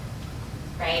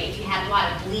 right? If you have a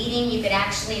lot of bleeding, you could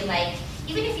actually, like,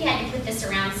 even if you had to put this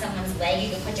around someone's leg, you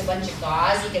could put a bunch of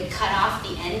gauze, you could cut off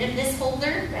the end of this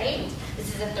holder, right?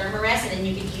 This is a thermarest, and then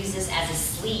you could use this as a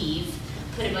sleeve,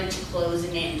 put a bunch of clothes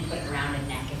in it, and put it around a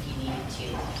neck if you needed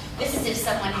to. This is if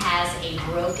someone has a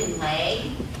broken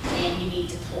leg, and you need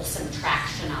to pull some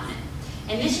traction on it.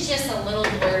 And this is just a little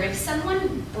word. If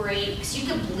someone breaks, you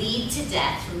could bleed to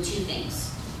death from two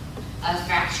things: a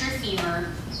fractured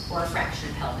femur or a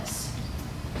fractured pelvis.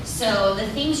 So the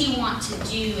things you want to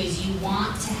do is you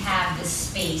want to have the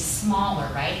space smaller,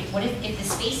 right? What if the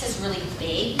space is really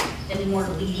big, then more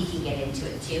bleeding can get into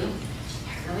it too.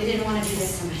 I really didn't want to do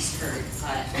this in my skirt,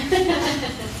 but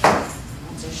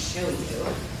I'll just show you.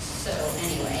 So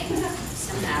anyway,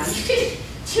 somehow you could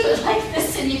do it like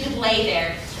this and you could lay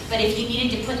there. But if you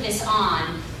needed to put this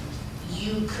on,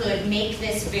 you could make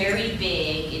this very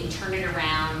big and turn it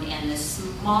around, and the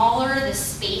smaller the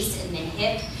space in the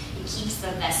hip, it keeps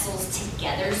the vessels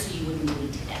together so you wouldn't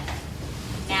bleed to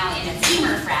death. Now in a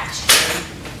femur fracture,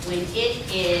 when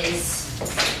it is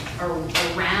a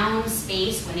round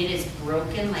space, when it is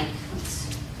broken, like, let's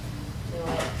do it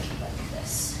like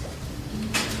this.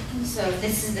 So if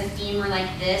this is the femur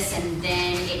like this and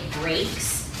then it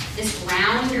breaks, this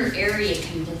rounder area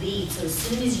can bleed. So as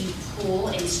soon as you pull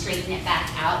and straighten it back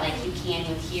out like you can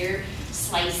with here,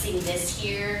 slicing this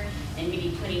here and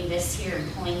maybe putting this here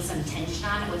and pulling some tension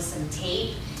on it with some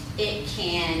tape, it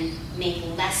can make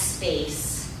less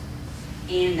space,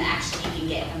 and actually you can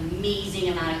get an amazing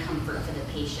amount of comfort for the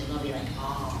patient. They'll be like,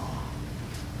 oh,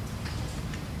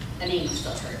 the name will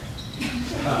still hurt.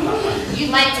 You'd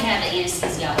like to have the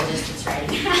anesthesiologist that's writing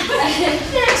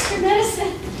the extra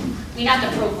medicine. I mean, not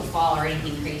the propofol or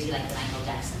anything crazy like the Michael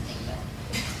Jackson thing,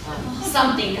 but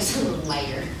something that's a little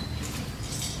lighter.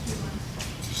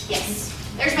 Yes,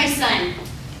 there's my son,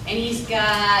 and he's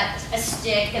got a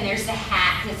stick, and there's the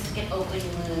hat that's like an open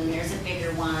wound. There's a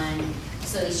bigger one.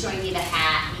 So he's showing me the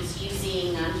hat. He's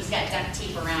using, he's got duct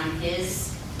tape around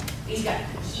his, he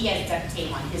has duct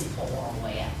tape on his pole all the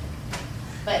way up.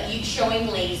 But you showing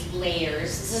layers.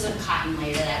 This is a cotton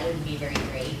layer, that wouldn't be very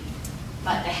great.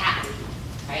 But the hat would be,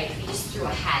 right? If you just threw a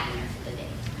hat in there for the day.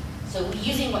 So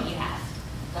using what you have.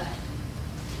 Go ahead.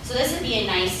 So this would be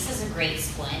this is a great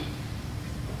splint.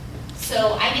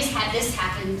 So I just had this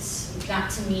happen, not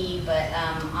to me, but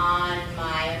on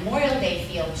my Memorial Day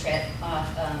field trip,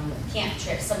 camp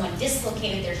trip, someone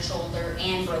dislocated their shoulder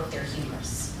and broke their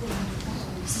humerus.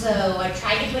 So I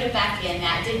tried to put it back in,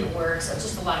 that didn't work, so it's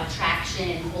just a lot of traction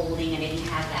and holding. I didn't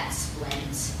have that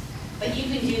splint. But you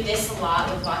can do this a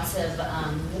lot with lots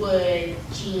of wood,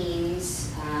 jeans.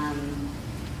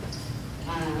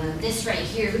 This right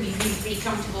here would be pretty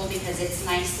comfortable because it's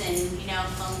nice and,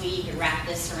 foamy. You could wrap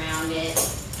this around it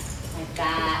like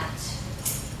that.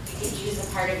 You could use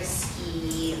a part of a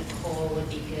ski, the pole would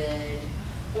be good.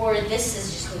 Or this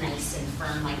is just nice and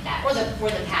firm like that, or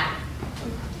the paddle.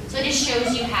 So it just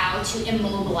shows you how to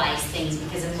immobilize things,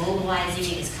 because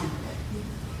immobilizing it is comfortable.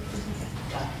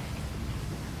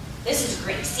 This is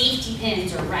great. Safety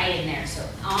pins are right in there. So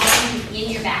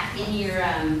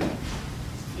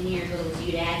in your little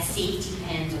you'd add safety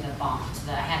pins with a bond. So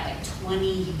that I have like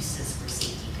 20 uses for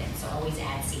safety pins. So always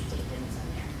add safety pins in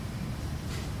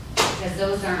there. because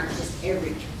those aren't just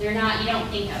they're not, you don't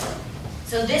think of them.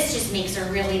 So this just makes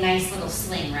a really nice little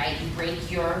sling, right?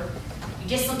 You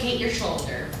dislocate your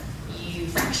shoulder, you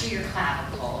fracture your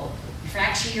clavicle, you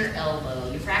fracture your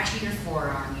elbow, you fracture your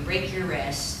forearm, you break your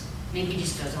wrist, maybe it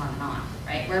just goes on and on,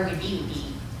 right? Where would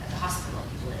be at the hospital,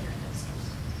 people live in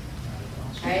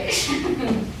those. Right?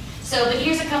 So, but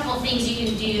here's a couple of things you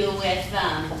can do with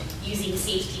using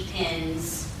safety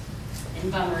pins,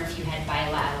 and bummer if you had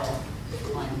bilateral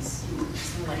ones.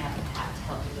 Someone would have to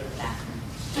help you go to the bathroom.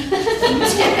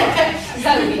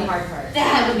 That would be the hard part.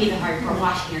 That would be the hard part,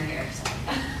 washing your hair.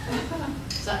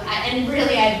 And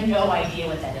really, I have no idea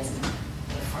what that is in the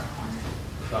far corner.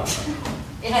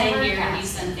 If I didn't hear you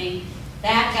something,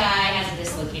 that guy has a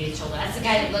dislocated shoulder. That's the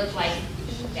guy that looked like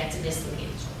that's a dislocated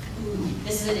shoulder.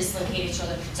 This is a dislocated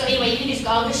shoulder. So anyway,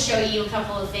 I'll just show you a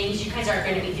couple of things. You guys aren't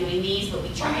going to be doing these, but we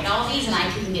tried all these, and I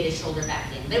couldn't get his shoulder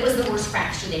back in. It was the worst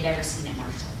fracture they've ever seen at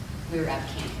Marshall. We were out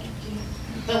camping.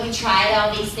 But we tried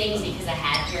all these things because I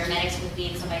had paramedics with me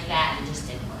and stuff like that, and it just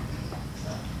didn't work. So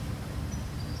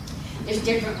there's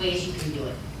different ways you can do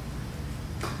it.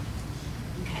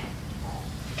 Okay.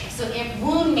 So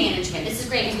wound management, this is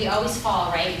great because we always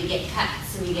fall, right? We get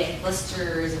cuts and we get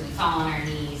blisters and we fall on our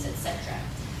knees, etc.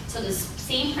 So the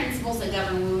same principles that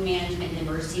govern wound management in the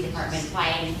emergency department apply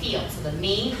in the field. So the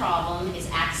main problem is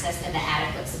access to the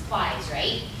adequate supplies,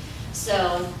 right?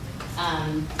 So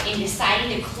in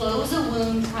deciding to close a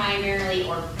wound primarily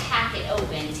or pack it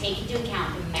open, take into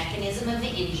account the mechanism of the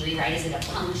injury, right? Is it a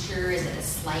puncture? Is it a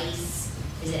slice?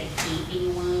 Is it a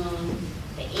gaping wound?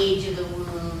 The age of the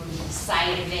wound? The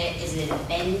site of it? Is it a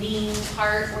bending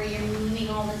part where you're moving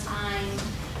all the time?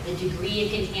 The degree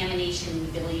of contamination,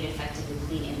 the ability to effectively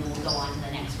clean it, and then we'll go on to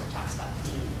the next where it talks about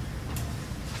cleaning.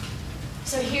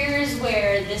 So here's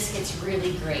where this gets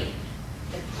really great.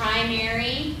 The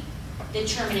primary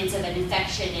determinants of an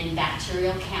infection and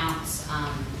bacterial counts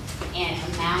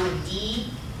and amount of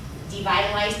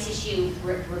devitalized tissue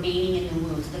remaining in the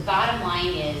wound. So the bottom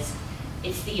line is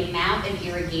it's the amount of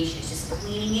irrigation. It's just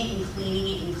cleaning it and cleaning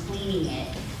it and cleaning it.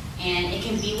 And it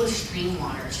can be with stream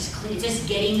water. It's just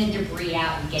getting the debris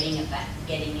out and getting it out.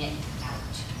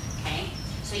 Okay?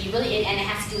 So you really, and it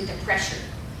has to do with the pressure.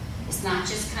 It's not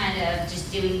just kind of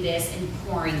just doing this and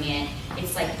pouring it.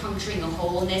 It's like puncturing a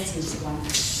hole in this and just going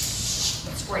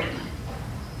squirting on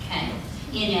it.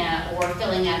 Okay? Or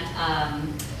filling up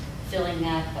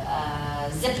a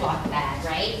Ziploc bag,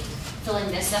 right?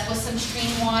 Filling this up with some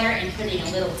stream water and putting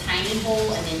a little tiny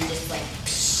hole and then just like,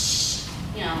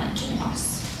 like cake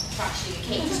boss. Fracture your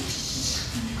cake.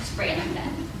 Spray it like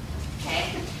that. Okay?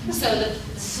 So the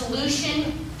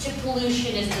solution to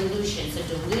pollution is dilution. So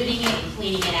diluting it and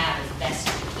cleaning it out is best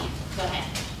you can. Go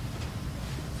ahead.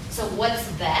 So what's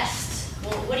best?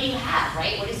 Well, what do you have,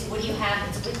 right? What do you have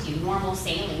that's with you? Normal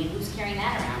saline. Who's carrying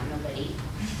that around? Nobody.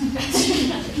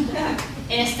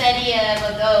 In a study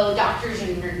of doctors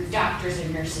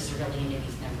and nurses are really into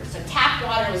these numbers. So tap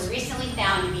water was recently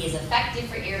found to be as effective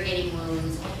for irrigating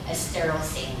wounds as sterile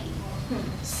saline.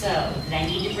 So, did I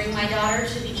need to bring my daughter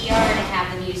to the ER to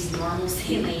have them use normal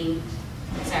saline?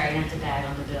 Sorry, not to bag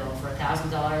on the bill. For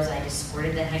 $1,000, I just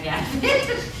squirted the heck out of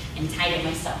it and tied it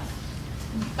myself.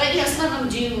 But some of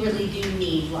them really do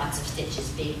need lots of stitches,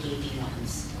 big gaping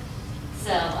ones.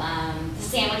 So, the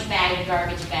sandwich bag, the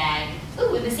garbage bag.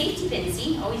 Ooh, and the safety pin.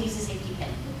 See, always use a safety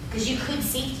pin. Because you could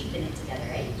safety pin it together,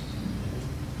 right?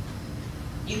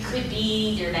 You could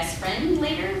be their best friend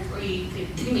later, or you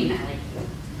could, not like you.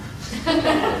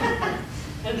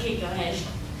 Okay, go ahead.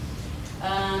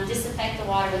 Disinfect the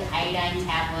water with iodine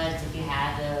tablets if you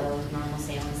have those. Normal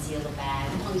saline, seal the bag.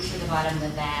 Puncture the bottom of the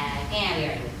bag. Yeah, we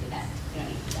already went through that. We don't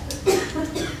need to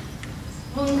do that.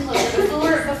 Wound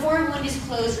closure. Before a wound is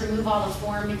closed, remove all the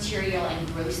foreign material and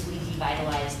grossly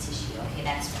devitalized tissue. Okay,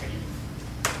 that's pretty.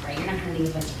 Right, you're not going to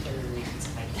leave a bunch of dirt in there and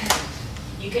stuff like that.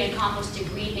 You can accomplish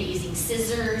debridement using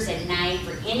scissors, a knife,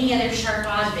 or any other sharp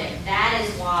object. That is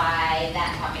why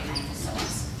that pocket knife is so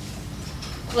awesome.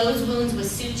 Close wounds with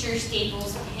sutures,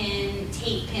 staples,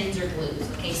 tape pins, or glues.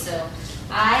 Okay, so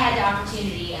I had the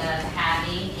opportunity of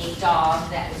having a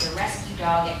dog that was a rescue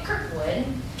dog at Kirkwood.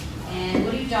 And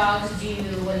what do dogs do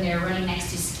when they're running next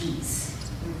to skis?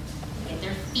 They get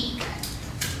their feet cut.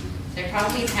 They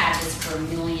probably have had this for a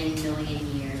million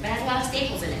years, but it has a lot of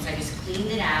staples in it, so I just cleaned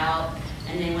it out.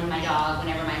 And then whenever my dog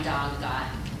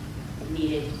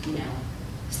needed,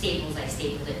 staples, I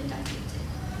stapled it and duct taped it.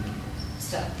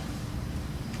 So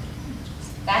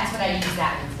that's what I use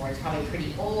that one for. It's probably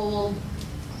pretty old.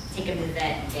 Take them to the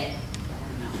vet and get,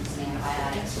 some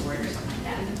antibiotics for it or something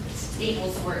like that.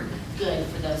 Staples work good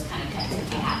for those kind of cuts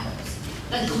if you have those.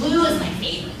 But glue is my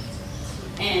favorite,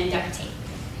 and duct tape.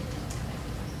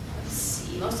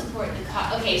 see, most important,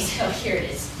 okay, so here it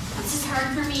is. This is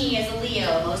hard for me as a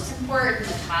Leo. Most important,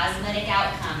 the cosmetic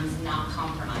outcomes, not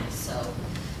compromised. So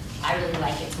I really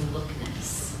like it to look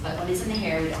nice. But when it's in the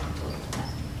hair, we don't have to look at that.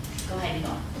 Go ahead and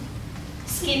go.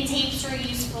 Skin tapes are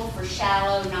useful for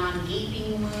shallow,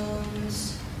 non-gaping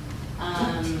wounds,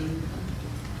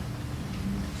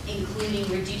 including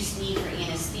reduced need for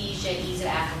anesthesia, ease of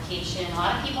application. A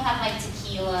lot of people have like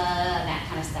tequila and that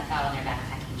kind of stuff out on their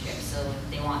backpacking trips. So if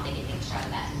they want, they can take a shot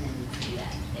of that and then do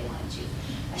that if they wanted to.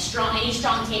 Any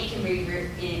strong tape can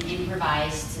be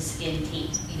improvised to skin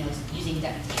tape, using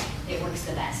duct tape. It works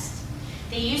the best.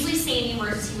 They usually say in the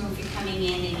emergency room if you're coming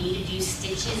in, they need to do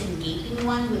stitches and gaping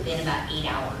one within about 8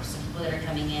 hours. So people that are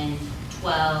coming in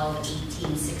 12,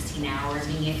 18, 16 hours,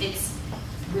 I mean, if it's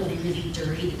really, really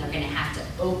dirty, then they're gonna have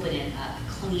to open it up,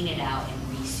 clean it out,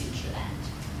 and re-suture that.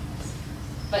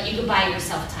 But you can buy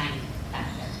yourself time back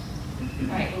there.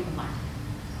 All right, we'll move on.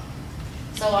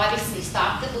 So obviously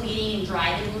stop the bleeding and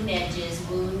dry the wound edges.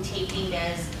 Wound taping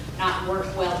does not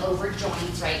work well over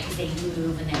joints, right, because they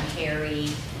move and they're hairy.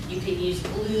 You can use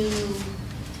glue,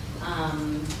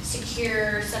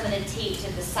 secure some of the tape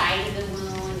to the side of the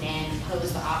wound and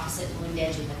pose the opposite wound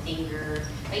edge with a finger.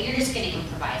 But you're just gonna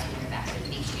improvise when you're back there to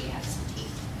make sure you have some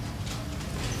tape.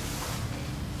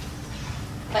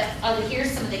 But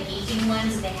here's some of the gaping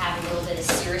ones. They have a little bit of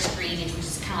serous drainage, which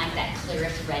is kind of like that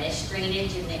clearish reddish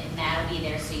drainage, and that'll be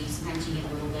there, so sometimes you get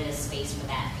a little bit of space for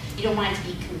that. You don't want it to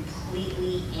be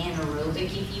completely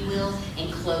anaerobic, if you will,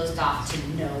 and closed off to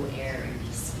no air and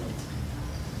be sealed.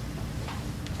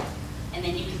 And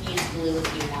then you can use glue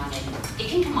if you wanted. It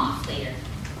can come off later,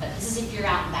 but this is if you're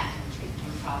out in backcountry,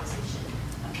 improvisation.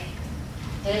 Okay.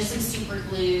 There's some super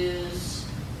glues.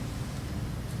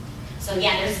 So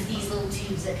yeah, there's these little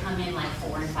tubes that come in like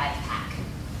 4 and 5 pack.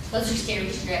 Those are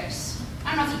steri strips.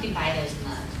 I don't know if you can buy those in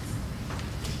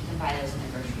the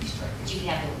grocery store, but you can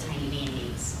have little tiny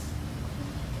Band-Aids.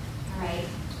 All right,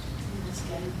 that's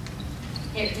good.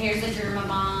 Here's a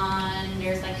Dermabond.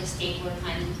 There's like a stapler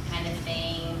kind of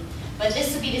thing. But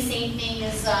this would be the same thing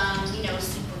as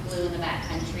super glue in the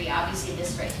backcountry. Obviously,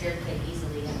 this right here could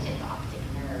easily hit the optic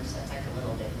nerve, so it's like a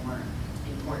little bit more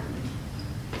important.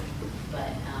 But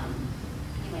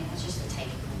anyway, that's just the type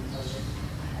of closure.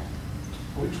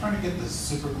 Are we trying to get the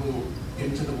super glue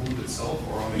into the wound itself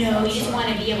or on the No, outside? you just want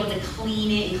to be able to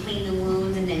clean it and clean the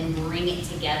wounds and then bring it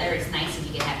together. It's nice if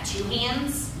you can have 2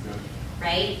 hands,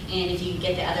 right? And if you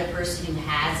get the other person who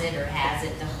has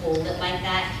it to hold it like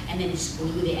that, and then just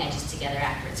glue the edges together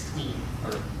after it's clean.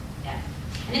 Yeah.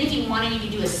 And then if you wanted, you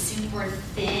could do a super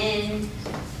thin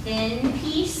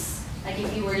piece. Like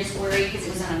if you were just worried because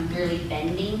it was on a really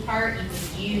bending part, you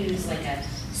could use like a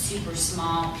super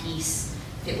small piece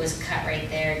that was cut right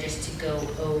there just to go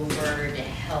over to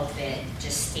help it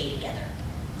just stay together.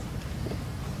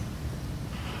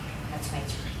 That's why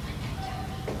it's really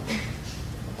fun.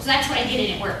 So that's what I did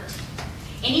and it worked.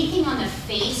 Anything on the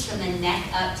face from the neck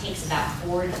up takes about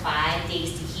 4 to 5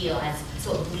 days to heal.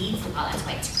 So it bleeds a lot. That's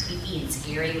why it's creepy and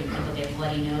scary when people get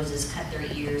bloody noses, cut their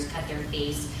ears, cut their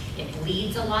face. It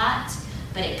bleeds a lot,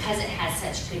 but because it has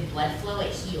such good blood flow,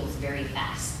 it heals very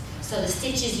fast. So the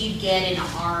stitches you'd get in an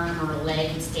arm or a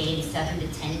leg would stay in 7 to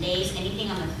 10 days.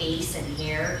 Anything on the face and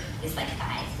hair is like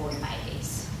 4 to 5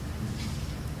 days.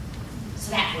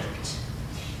 So that worked.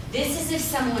 This is if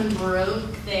someone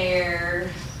broke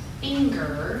their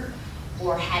finger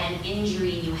or had an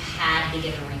injury and you had to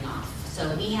get a ring off.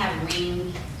 So we have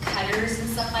ring cutters and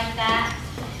stuff like that.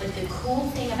 But the cool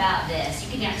thing about this,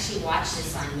 you can actually watch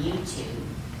this on YouTube.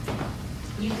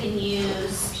 You can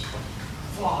use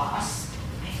floss.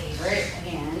 Favorite,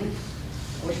 again.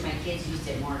 I wish my kids used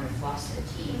it more to floss their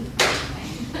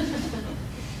teeth. Anyway.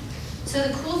 So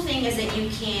the cool thing is that you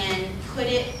can put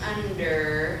it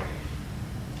under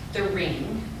the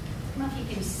ring. I don't know if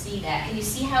you can see that. Can you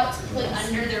see how it's put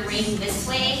under the ring this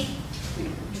way?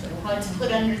 How it's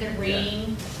put under the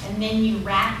ring, and then you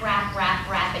wrap,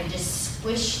 and just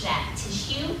squish that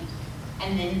tissue,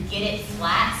 and then get it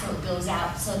flat so it goes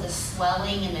out, so the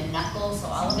swelling in the knuckle, so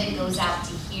all of it goes out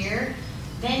to here.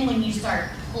 Then when you start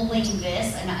pulling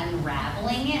this and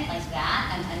unraveling it like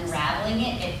that, and unraveling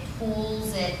it, it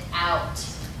pulls it out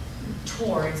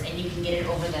towards, and you can get it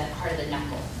over the part of the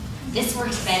knuckle. This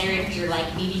works better if you're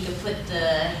like, maybe you could put the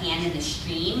hand in the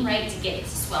stream, right, to get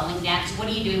swelling down. So what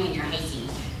are you doing when you're hiking?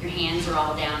 Your hands are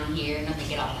all down here, don't they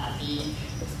get all puffy?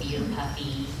 It's feet are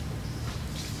puffy.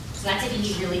 So that's if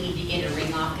you really need to get a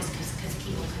ring off, because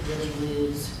people could really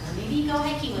lose. Or maybe you go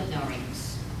hiking with no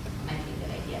rings. Might be a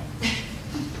good idea.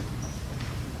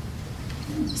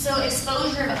 So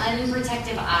exposure of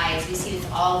unprotected eyes, we see this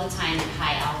all the time at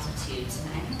high altitudes. And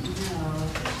I don't know,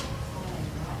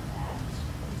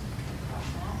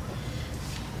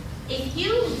 If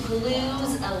you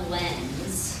lose a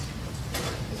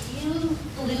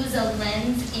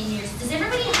lens in your, does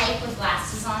everybody hike with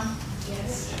glasses on?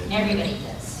 Yes. Everybody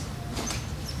does.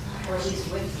 Or at least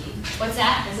with you. What's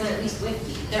that? I said at least with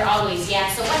you. They're always,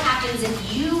 yeah. So what happens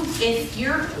if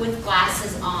you're with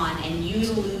glasses on and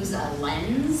you lose a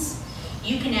lens,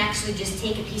 you can actually just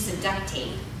take a piece of duct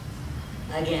tape.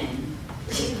 Again,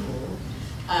 pretty cool.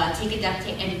 Take a duct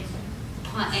tape and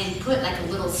put like a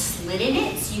little slit in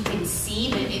it so you can see,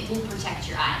 but it will protect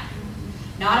your eye.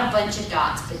 Not a bunch of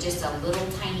dots, but just a little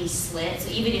tiny slit. So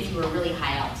even if you were really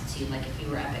high altitude, like if you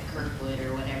were up at Kirkwood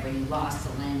or whatever, you lost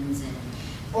the lens,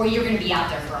 or you're going to be out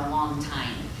there for a long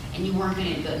time, and you weren't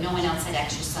going to go, no one else had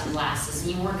extra sunglasses,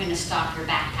 and you weren't going to stop your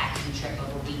backpacking trip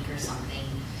of a week or something,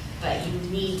 but you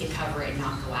need to cover it and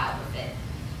not go out with it.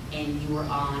 And you were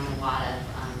on a lot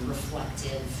of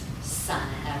reflective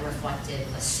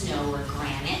snow or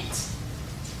granite,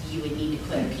 you would need to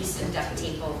put a piece of duct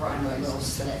tape over on a little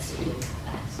slit so you would cut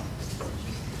that.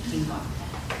 You got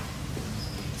that.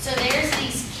 So there's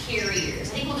these carriers.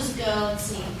 I think we'll just go and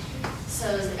see. So,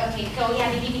 okay, go,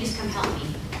 yeah, maybe you can just come help me.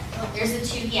 There's the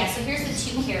two, yeah, so here's the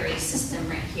two carry system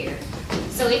right here.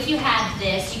 So if you had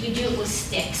this, you could do it with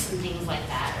sticks and things like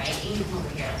that, right? You can come over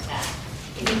here like that.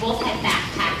 If we both had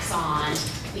backpacks on,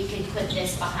 we could put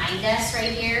this behind us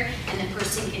right here, and the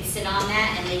person could sit on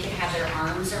that, and they could have their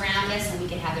arms around us, and we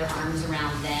could have their arms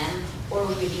around them. Or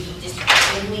we would be just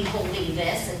only holding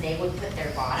this, and they would put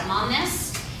their bottom on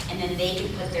this, and then they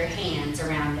could put their hands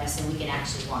around us, and we could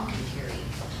actually walk and carry.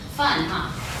 Fun,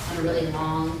 huh? On a really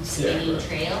long, skinny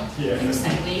trail. Yeah.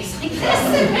 Sideways like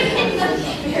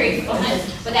this. Very fun.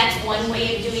 But that's one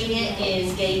way of doing it,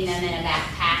 is getting them in a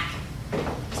backpack.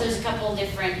 So there's a couple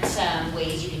different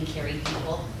ways you can carry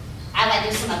people.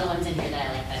 There's some other ones in here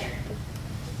that I like better.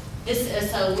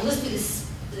 So we'll just do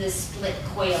this split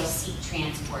coil seat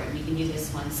transport, and you can do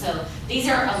this one. So these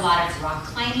are a lot of rock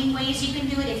climbing ways you can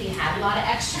do it if you have a lot of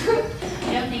extra rope.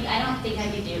 I don't think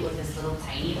I could do it with this little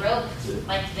tiny rope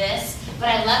like this, but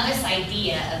I love this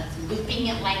idea of looping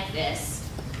it like this.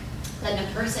 Then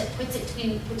the person puts it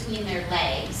between their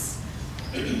legs.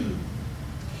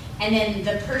 And then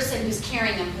the person who's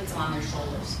carrying them puts them on their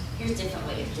shoulders. Here's a different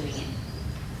way of doing it.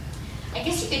 I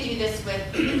guess you could do this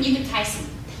with, you could tie some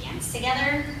pants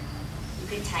together. You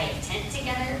could tie a tent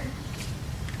together.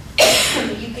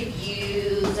 You could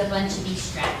use a bunch of these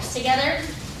straps together.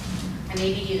 And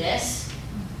maybe do this.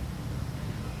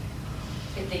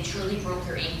 If they truly broke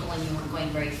your ankle and you weren't going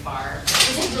very far.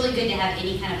 This is really good to have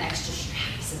any kind of extra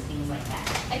straps and things like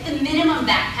that. Like the minimum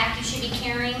backpack you should be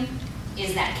carrying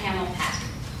is that camel pack.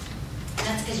 And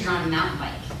that's because you're on a mountain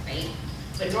bike, right?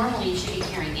 But normally you should be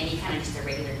carrying any kind of just a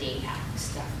regular day pack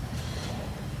stuff.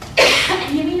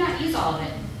 And you may not use all of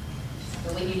it.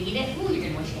 But when you need it, ooh, you're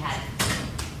going to wish you had it.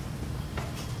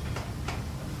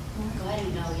 Go ahead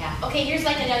and go, yeah. Okay, here's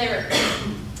like another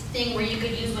thing where you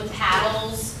could use with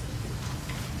paddles,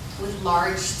 with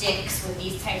large sticks, with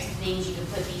these types of things. You could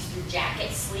put these through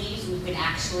jacket sleeves, and you can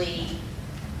actually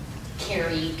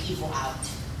carry people out.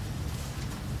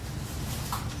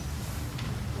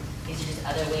 These are just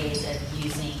other ways of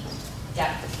using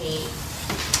duct tape,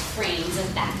 frames of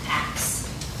backpacks,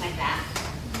 like that.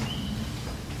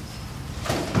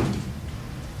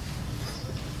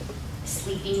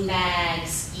 Sleeping bags,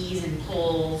 skis and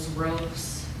poles,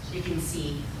 ropes, so you can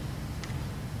see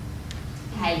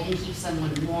how you can keep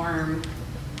someone warm.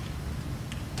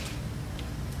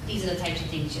 These are the types of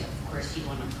things, of course, you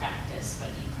want to practice, but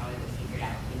you probably will figure it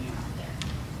out when you're out there.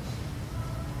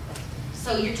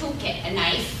 So your toolkit, a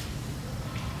knife,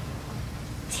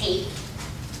 tape,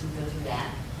 we'll go through that.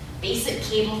 Basic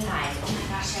cable ties, oh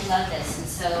my gosh, I love this. And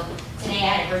so today I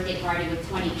had a birthday party with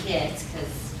 20 kids,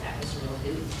 because that was a real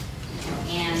hoot.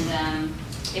 And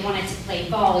they wanted to play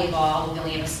volleyball. We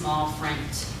only have a small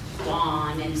front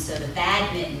lawn, and so the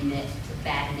badminton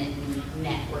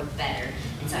net worked better.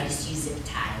 And so I just used zip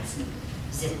ties, and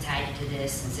zip tied to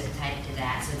this and zip tied to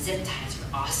that. So zip ties were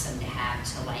awesome to have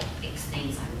to like fix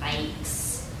things on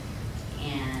bikes,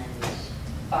 and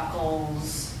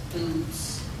buckles,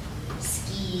 boots,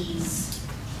 skis,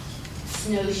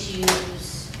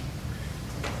 snowshoes.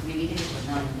 Maybe you can do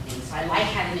a million things. So I like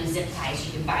having those zip ties.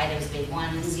 You can buy those big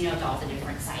ones, you know, to all the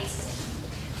different sizes.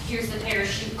 Here's the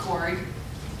parachute cord.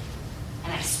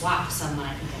 And I swapped someone.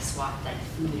 I think I swapped like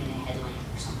food and a headlamp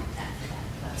or something like that for that.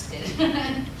 That's good.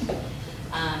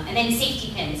 And then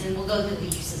safety pins, and we'll go through the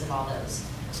uses of all those.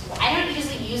 I don't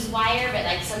usually use wire, but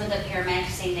like some of the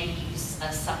paramedics say they use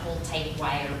a supple type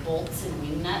wire, bolts and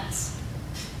wing nuts.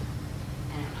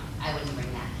 I don't know. I wouldn't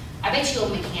bring that. I bet you a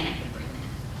mechanic would bring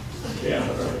that. Yeah,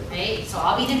 right. Right? So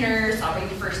I'll be the nurse, I'll bring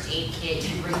the first aid kit,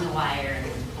 you bring the wire and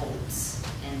the bolts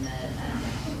and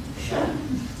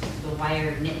the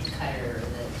wire nit cutter, or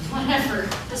the whatever,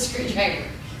 the screwdriver.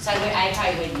 So I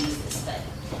probably wouldn't use this, but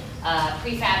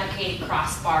prefabricated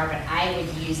crossbar, but I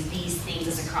would use these things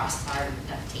as a crossbar with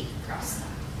duct tape across them.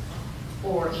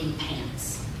 Or in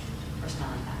pants, or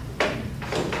something like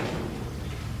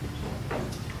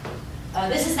that.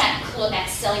 This is that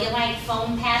cellulite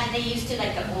foam pad that they used to,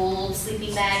 like the old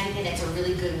sleeping bag. I think that's a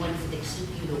really good one to keep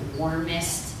you the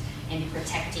warmest and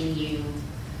protecting you.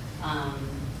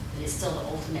 It is still the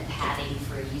ultimate padding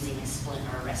for using a splint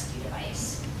or a rescue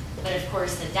device. But of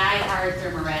course, the die-hard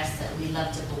thermarests that we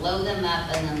love to blow them up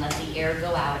and then let the air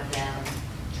go out of them.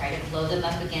 Try to blow them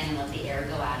up again and let the air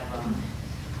go out of them.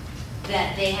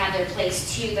 That they have their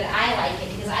place too, but I like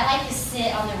it because I like to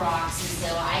sit on the rocks, and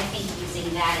so I think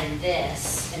using that and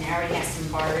this, and it already has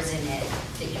some bars in it,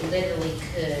 that you literally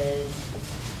could,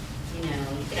 you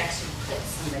could actually put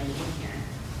somebody in here.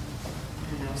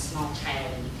 I don't know, a small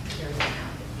child, and you could carry them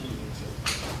out if needed to.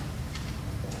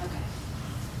 Okay.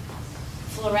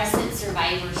 Fluorescent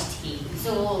survivor's tape.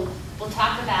 So we'll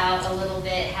talk about a little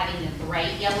bit having the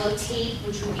bright yellow tape,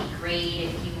 which would be great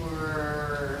if you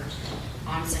were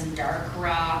on some dark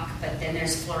rock, but then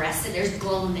there's fluorescent, there's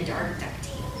glow-in-the-dark duct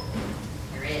tape.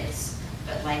 There is.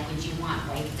 But like, would you want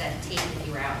white duct tape if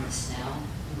you were out in the snow?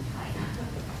 Probably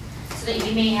not. So that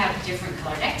you may have different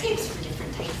color duct tapes for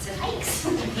different types of hikes.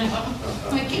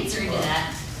 My kids are into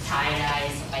that. Tie-dye,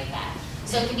 stuff like that.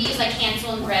 So it can be used like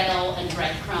Hansel and Gretel and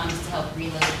breadcrumbs to help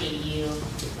relocate you.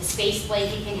 The space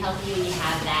blanket can help you when you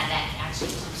have that. That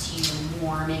actually keeps you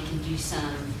warm. It can do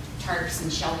some tarps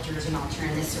and shelters, and I'll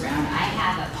turn this around. I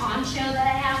have a poncho that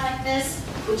I have like this,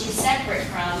 which is separate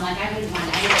from, like I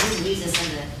wouldn't use this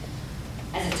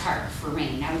as a tarp for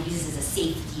rain. I would use this as a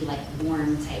safety, like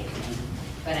warm type thing.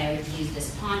 But I would use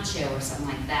this poncho or something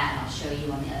like that, and I'll show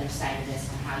you on the other side of this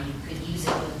on how you could use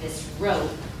it with this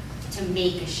rope to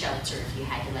make a shelter if you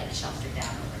had to like shelter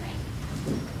down overnight.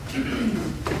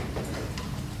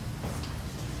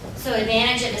 So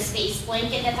advantage of the space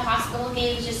blanket that the hospital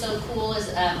gave, which is so cool, is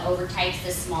overtypes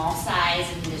the small size,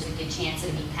 and there's a good chance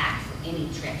it'll be packed for any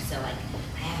trip. So like,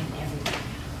 I have them everywhere.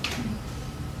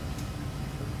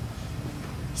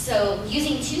 So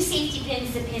using 2 safety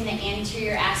pins to pin the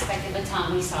anterior aspect of the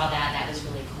tongue, we saw that. That was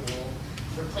really cool.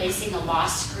 Replacing a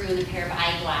lost screw in a pair of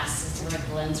eyeglasses to prevent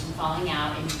the lens from falling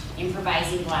out, and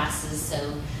improvising glasses,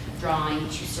 so drawing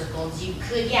 2 circles. You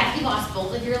could, if you lost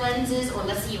both of your lenses, or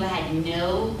let's say you had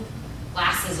no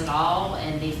glasses at all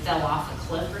and they fell off a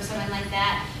cliff or something like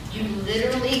that, you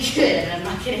literally could, and I'm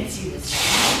not going to do this right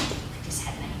now, I just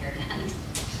had my hair done.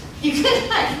 You could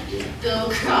like go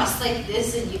across like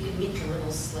this, and you could make a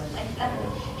little slit like that,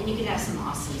 and you could have some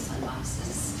awesome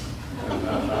sunglasses.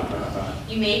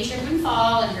 You may trip and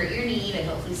fall and hurt your knee, but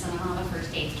hopefully someone will have a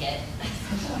first aid kit.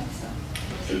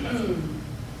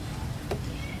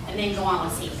 And then go on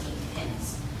with safety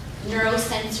pins.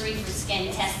 Neurosensory for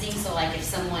skin testing, so like if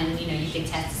someone, you can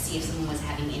test to see if someone was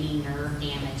having any nerve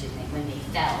damage when they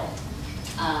fell.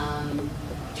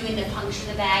 Doing the puncture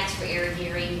the bags for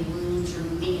air-adhering wounds,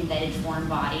 removing embedded foreign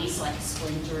bodies, so like a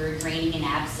splinter, draining an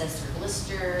abscess or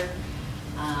blister,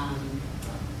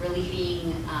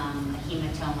 relieving a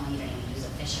hematoma. You don't even use a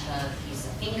fish hook, use a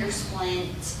finger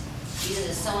splint. Use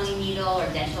a sewing needle or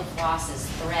dental floss as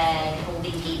thread,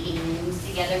 holding gaping wounds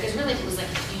together. Because really, if it was like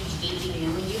a huge gaping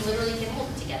wound, you literally can hold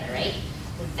it together, right?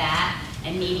 With that,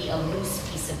 and maybe a loose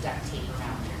piece of duct tape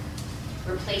around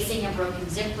there. Replacing a broken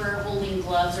zipper, holding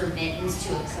gloves or mittens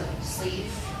to a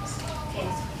sleeve. Okay.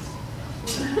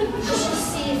 Let's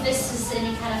just see if this is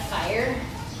any kind of fire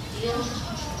deal.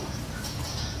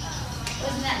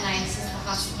 Wasn't that nice at the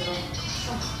hospital?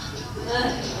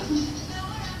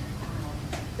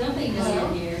 Something is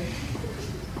in here.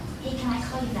 Hey, can I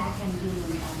call you back? I'm doing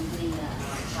the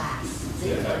class. Is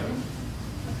it important?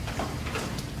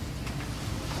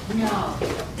 No,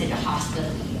 at the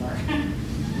hospital here.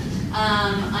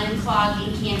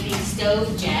 Unclogging camping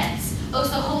stove jets. Oh,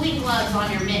 so holding gloves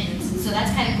on your mittens. And so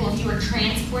that's kind of cool. If you were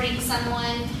transporting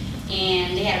someone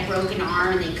and they had a broken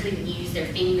arm and they couldn't use their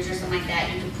fingers or something like that,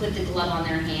 you could put the glove on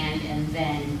their hand and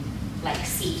then like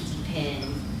safety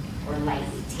pin or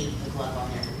lightly tape the glove on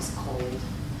there if it was cold.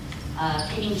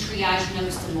 Pinning triage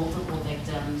notes to multiple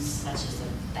victims, such as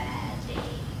a bad day.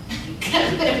 You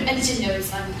gotta put a bunch of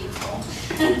notes on people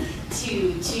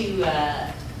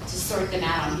to sort them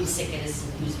out on who's sick and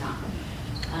who's not.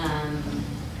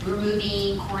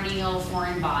 Removing corneal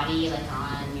foreign body, like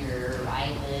on your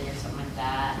eyelid or something like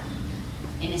that.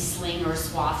 In a sling or a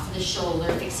swath for the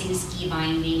shoulder, fixing a ski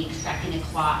binding, extracting a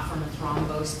clot from a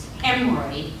thrombosed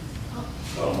hemorrhoid.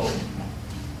 Oh.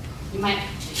 You might,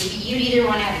 you'd either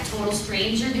want to have a total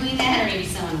stranger doing that or maybe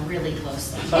someone really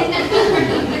close.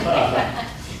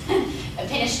 A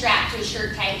pin is strapped to a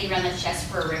shirt tightly around the chest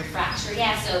for a rib fracture.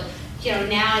 Yeah, so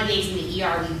nowadays in the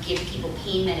ER we give people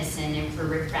pain medicine and for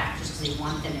rib fractures because we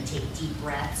want them to take deep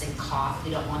breaths and cough.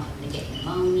 We don't want them to get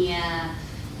pneumonia.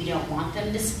 We don't want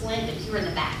them to splint. If you were in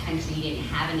the back country, you didn't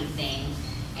have anything,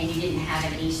 and you didn't have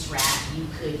an ACE wrap, you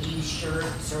could use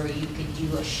shirts or you could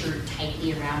do a shirt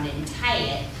tightly around it and tie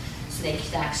it so they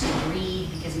could actually breathe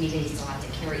because maybe they still have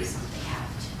to carry something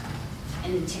out.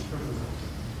 And tip removal.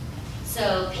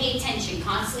 So pay attention,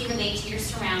 constantly relate to your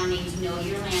surroundings, know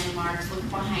your landmarks, look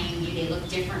behind you, they look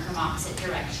different from opposite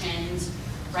directions.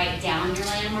 Write down your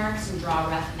landmarks and draw a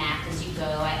rough map as you go.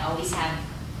 I always have,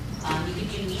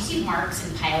 you see marks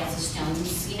and piles of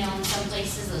stones, in some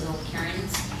places, those little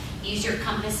cairns. Use your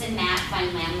compass and map,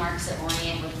 find landmarks that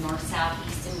orient with north, south,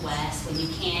 east, and west. When you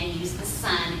can, use the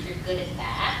sun if you're good at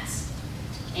that.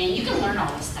 And you can learn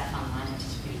all this stuff online, which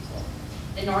is pretty cool.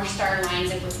 The North Star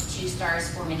lines up with the 2 stars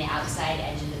forming the outside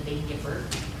edge of the Big Dipper.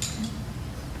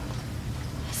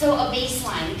 So a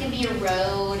baseline, it can be a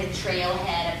road, a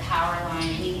trailhead, a power line,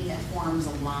 anything that forms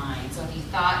a line. So if you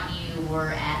thought you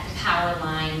were at the power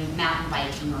line, mountain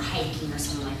biking or hiking or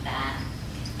something like that,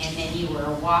 and then you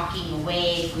were walking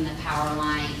away from the power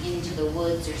line into the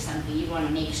woods or something, you want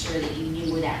to make sure that you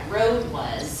knew where that road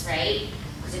was, right?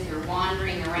 Because if you're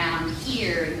wandering around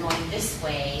here and going this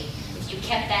way, if you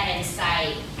kept that in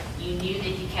sight, you knew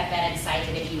that you kept that in sight,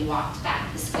 that if you walked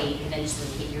back this way, you'd eventually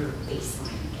hit your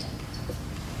baseline again.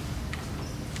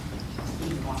 You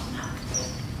can walk them out.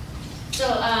 So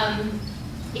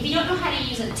if you don't know how to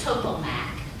use a topo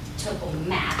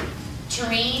map,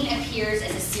 terrain appears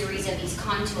as a series of these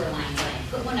contour lines. And I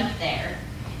put one up there.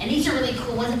 And these are really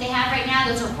cool ones that they have right now.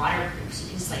 Those are waterproof. So you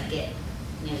can just get,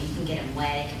 you can get them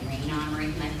wet, it can rain on them or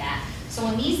anything like that. So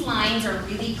when these lines are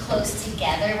really close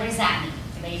together, what does that mean?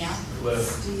 Anybody know?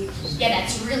 Steep. Yeah,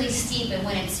 that's really steep. And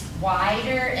when it's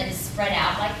wider and spread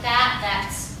out like that,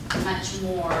 that's much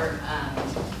more,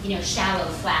 shallow,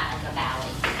 flat, like a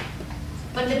valley.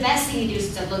 But the best thing to do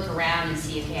is to look around and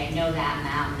see, okay, I know that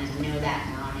mountain, and I know that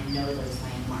mountain, and know those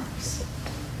landmarks.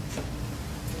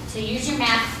 So use your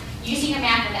map, using your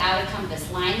map without a compass,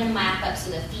 line the map up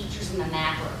so the features in the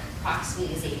map are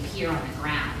approximately as they appear on the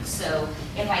ground. So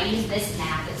if I use this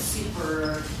map, it's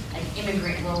super like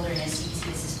immigrant wilderness. You can see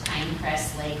this is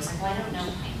Pinecrest Lake. It's like, well, I don't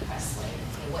know Pinecrest Lake.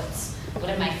 Okay, what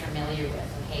am I familiar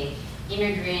with? Okay,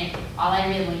 immigrant, all I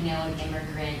really know in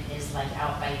immigrant is like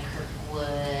out by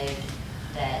Kirkwood,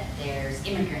 that there's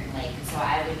Immigrant Lake, and so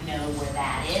I would know where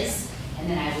that is, and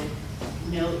then I would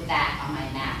note that on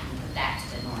my map and put that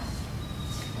to the north.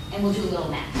 And we'll do a little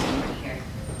map right here.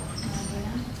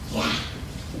 Yeah.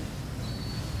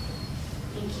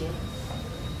 Thank you.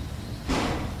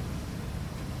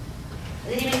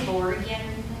 Is anybody bored yet or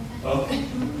anything like that? Oh.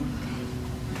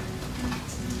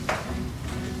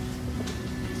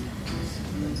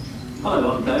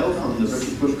 Hello, I'm Dale from the British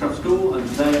Bushcraft School, and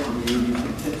today I'm going to give you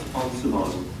some tips on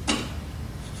survival.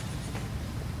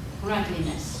 We're not doing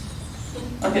this.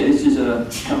 Okay, this is a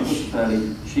compass, a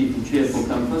fairly cheap and cheerful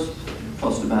compass.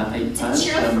 Cost about £8. It's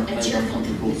a cheerful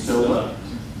Something called silver.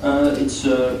 It's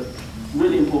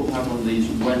really important to have one of these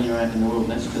when you're out in the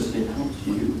wilderness because it helps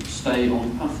you stay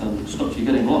on path and stops you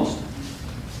getting lost.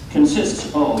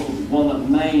 Consists of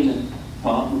one main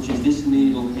part, which is this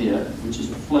needle here, which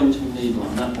is a floating needle,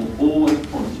 and that will always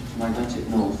point to magnetic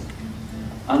north.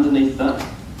 Underneath that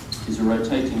is a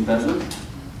rotating bezel,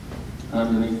 and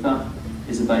underneath that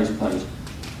is a base plate.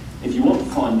 If you want to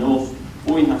find north,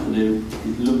 all you have to do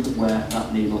is look at where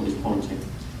that needle is pointing.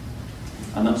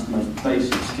 And that's the most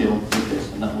basic skill with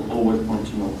this, and that will always point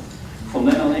to north. From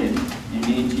then on in, you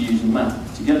need to use a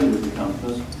map together with the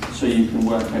compass so you can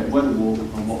work out where to walk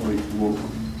and what route to walk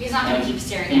on. He's not going to keep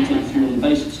staring at Teaching me. the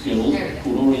basic skills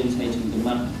called orientating the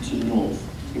map to the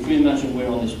north. If we imagine we're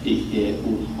on this peak here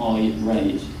called High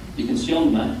Raise, you can see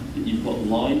on the map that you've got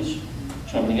lines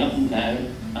travelling up and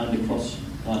down and across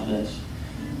like this.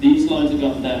 These lines that go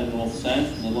up and down are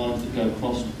north-south, and the lines that go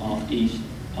across are east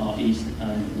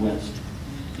and west.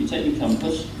 You take your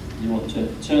compass, you want to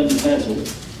turn the bezel,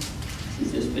 which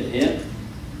is this bit here,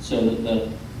 so that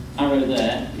the arrow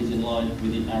there is in line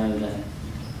with the arrow there.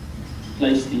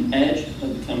 Place the edge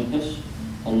of the compass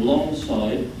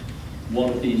alongside one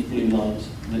of these blue lines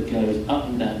that goes up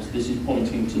and down. So this is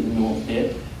pointing to the north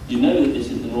here. You know that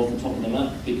this is the north on top of the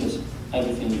map because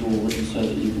everything's all written so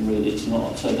that you can read it. It's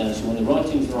not upside down. So when the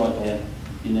writing's right here,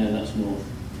 you know that's north.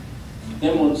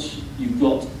 Then once you've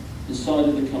got the side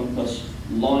of the compass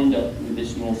lined up with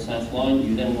this north-south line.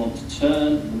 You then want to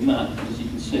turn the map. As you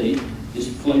can see, this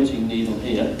floating needle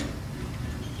here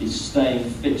is staying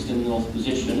fixed in the north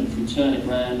position. If we turn it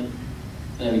round,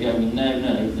 there we go, we now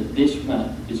know that this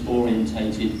map is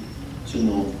orientated to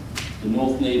north. The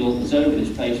north needle is over this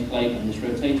base plate and this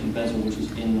rotating bezel, which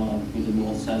is in line with the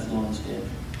north-south lines here.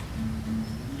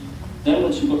 Then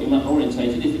once you've got your map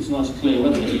orientated, if it's nice clear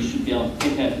weather, you should be able to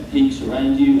pick out the peaks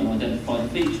around you and identify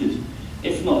features.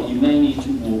 If not, you may need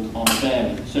to walk on a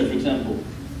bearing. So for example,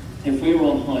 if we were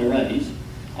on high raise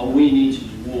and we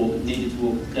needed to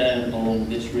walk down along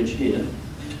this ridge here,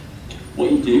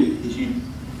 what you do is you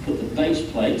put the base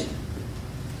plate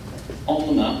on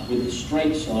the map with the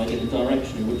straight side in the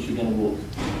direction in which you're going to walk,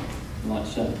 like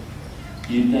so.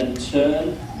 You then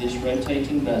turn this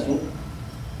rotating bezel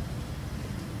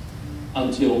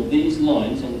until these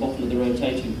lines on the bottom of the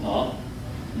rotating part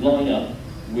line up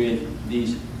with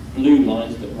these blue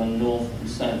lines that run north and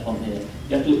south on here.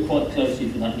 You have to look quite closely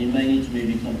for that, and you may need to move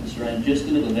your compass around just a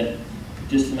little bit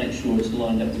just to make sure it's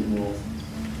lined up with north.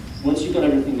 Once you've got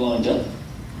everything lined up,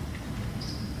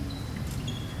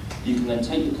 you can then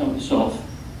take the compass off,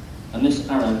 and this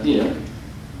arrow here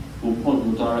will point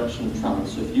your direction of travel.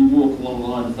 So if you walk along the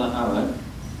line of that arrow,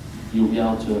 you'll be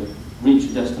able to reach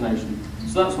your destination.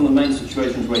 So that's one of the main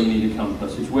situations where you need a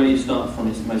compass. It's where you start from.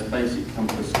 It's the most basic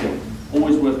compass skill.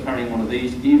 Always worth carrying one of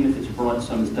these. Even if it's a bright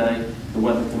summer's day, the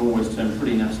weather can always turn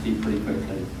pretty nasty pretty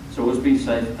quickly. So always be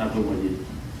safe, have one with you.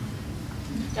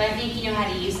 So I think you know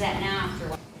how to use that now after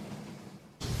what?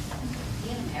 You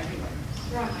have them everywhere.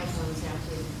 They're on iPhones now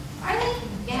too. Are they?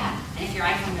 Yeah. And if your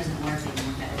iPhone doesn't work, then you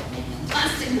want that little manual.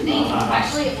 Constant thing.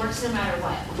 Actually, it works no matter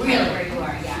what. Really? Where you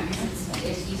are, yeah. Because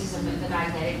it uses the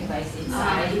magnetic device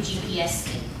inside. The GPS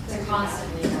thing. To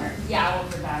constantly work. Yeah, well,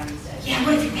 for batteries. Yeah,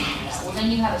 what if your batteries? Well,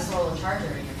 then you have a solo charger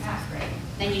in your pack, right?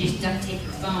 Then you just duct tape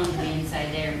your phone to the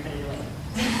inside there and put it away.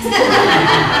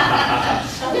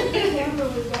 Camera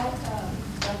without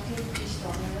duct tape is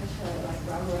strong enough to like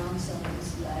rub around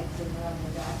someone's legs and rub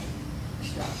without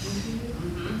distracting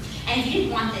you. And if you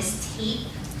didn't want this tape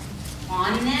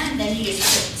on them, then you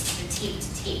just put the tape to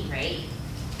tape, right?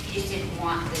 If you just didn't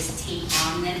want this tape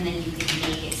on them, then you could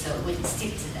make it so it wouldn't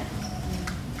stick to them.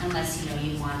 Unless,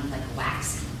 you wanted like a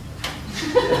waxy.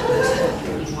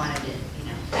 You wanted it,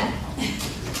 that.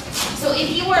 So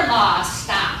if you are lost,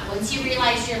 stop. Once you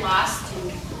realize you're lost,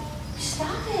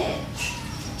 stop it.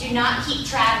 Do not keep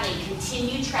traveling.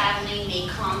 Continue traveling may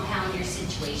compound your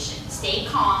situation. Stay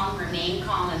calm, remain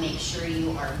calm, and make sure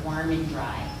you are warm and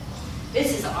dry.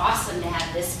 This is awesome to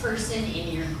have this person in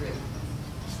your group.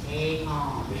 Stay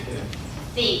calm.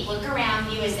 Think, look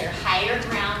around you. Is there higher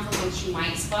ground from which you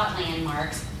might spot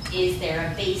landmarks? Is there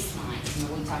a baseline?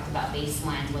 We talked about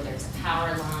baselines, whether it's a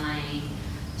power line,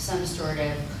 some sort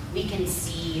of, we can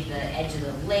see the edge of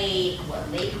the lake, what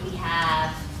lake we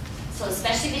have. So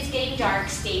especially if it's getting dark,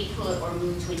 stay put or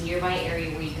move to a nearby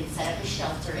area where you can set up a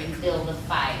shelter and build a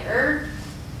fire.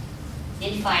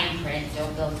 In fine print,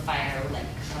 don't build a fire like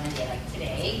on a day like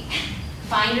today.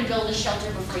 Find or build a shelter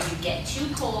before you get too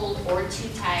cold or too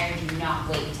tired. Do not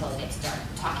wait until it gets dark.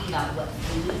 I'm talking about what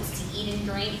foods to eat and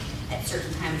drink at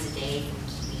certain times of day for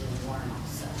keeping you warm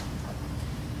also.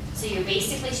 So your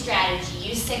basically strategy,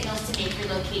 use signals to make your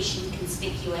location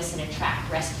conspicuous and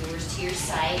attract rescuers to your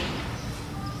site.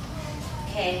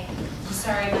 Okay, I'm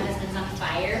sorry, my husband's on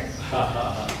fire.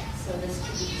 So this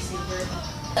could be super.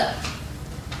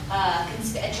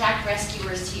 Attract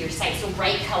rescuers to your site. So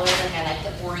bright colors, like I like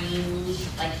the orange,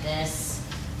 like this.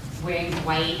 Wearing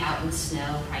white out in the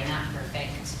snow, probably not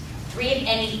perfect. 3 of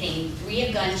anything, 3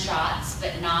 of gunshots,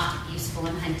 but not useful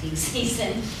in hunting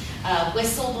season.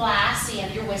 Whistle blast, so you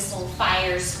have your whistle,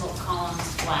 fire, smoke columns,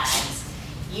 flags.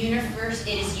 It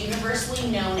is universally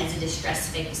known as a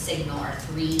distress signal, or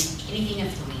 3, anything of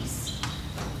 3s.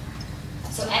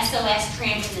 So SOS,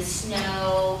 tramp in the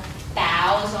snow,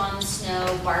 boughs on the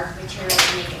snow, bark material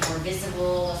to make it more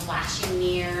visible, a flashing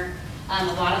mirror. A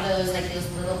lot of those, like those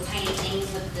little tiny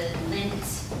things with the lint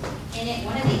in it.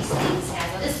 One of these things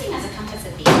has, this thing has a compass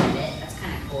at the end of it. That's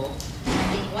kind of cool.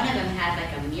 I think one of them had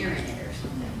like a mirror in it or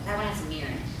something. That one has a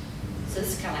mirror in it. So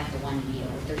this is kind of like the one deal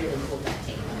with the really cool duct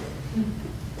tape on it.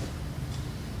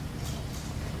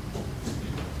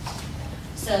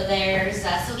 So there's,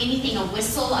 so anything, a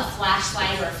whistle, a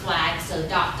flashlight, or a flag. So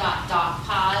dot, dot, dot,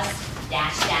 pause,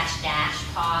 dash, dash, dash,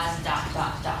 pause, dot,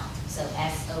 dot, dot. So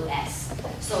SOS.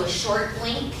 So a short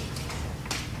blink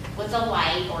with a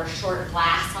light, or a short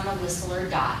blast on a whistle or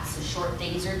dot. So short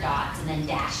things are dots, and then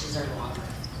dashes are longer.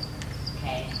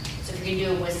 Okay? So if you're going to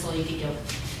do a whistle, you could go,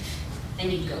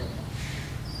 then you go.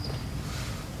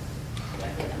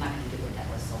 I'm not gonna do it with that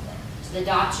whistle, but, so the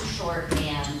dots are short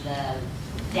and the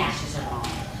dashes are long.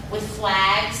 With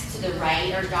flags to the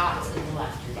right are dots, to the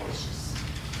left are dashes.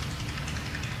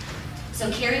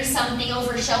 So carry something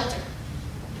over shelter.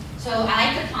 So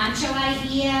I like the poncho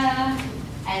idea.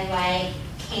 I like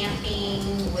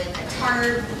camping with a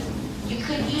tarp. You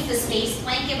could use the space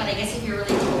blanket, but I guess if you're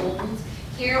really cold,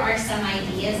 here are some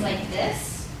ideas like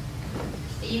this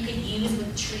that you could use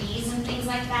with trees and things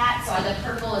like that. So the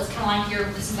purple is kind of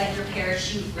like this is like your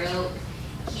parachute rope.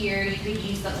 Here you could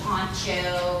use the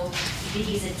poncho. You could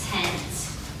use a tent.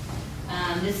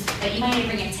 But you might need to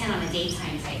bring a tent on a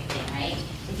daytime type thing, right?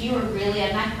 If you were really,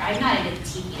 I'm not into the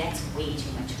teepee. That's way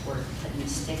too much work. Putting the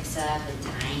sticks up and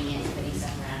tying it, putting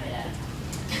stuff around it.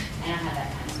 I don't have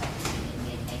that kind of stuff.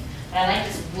 But I like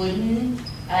this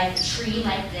I like a tree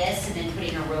like this, and then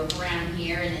putting a rope around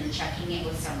here, and then chucking it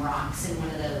with some rocks in one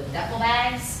of those duffel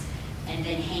bags, and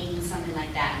then hanging something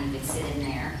like that, and you could sit in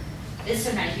there. This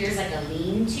one right here is like a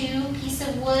lean-to piece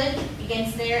of wood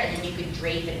against there, and then you could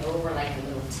drape it over like a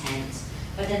little tent.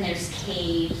 But then there's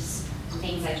caves and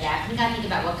things like that. You gotta think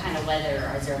about what kind of weather,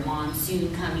 or is there a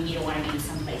monsoon coming? You don't want to be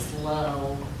someplace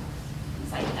low,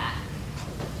 things like that.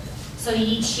 So you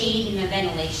need shade and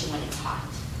ventilation when it's hot.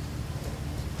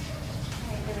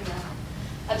 All right, there we go.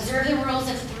 Observe the rules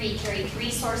of 3. Carry 3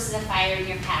 sources of fire in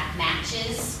your pack.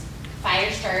 Matches,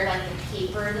 fire starter like the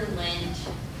paper, the lint.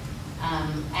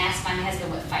 I asked my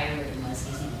husband what firewood was.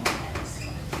 He didn't know what that is.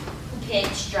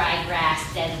 Pitch, dry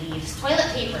grass, dead leaves,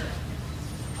 toilet paper.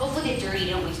 Hopefully get dirty,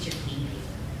 don't waste your clean paper.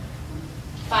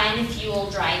 Find the fuel,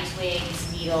 dry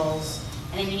twigs, needles,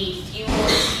 and then you need fuel,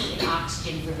 heat, and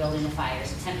oxygen for building the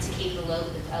fires. Attempt to keep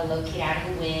locate out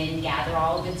of the wind, gather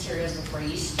all the materials before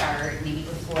you start, maybe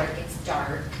before it gets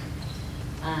dark.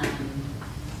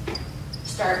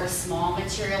 Start with small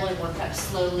material and work up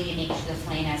slowly and make sure the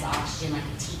flame has oxygen like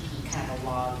a teepee, kind of a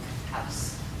log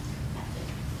house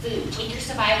method. Food. Take your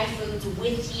survival foods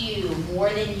with you, more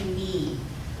than you need.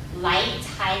 Light,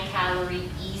 high-calorie,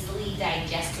 easily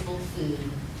digestible food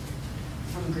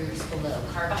from groups below.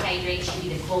 Carbohydrates should be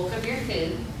the bulk of your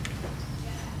food.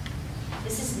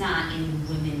 This is not in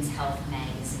Women's Health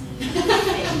magazine.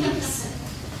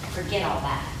 Forget all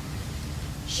that.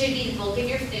 Should be the bulk of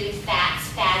your food. Fats,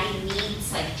 fatty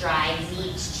meats like dried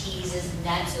meats, cheeses,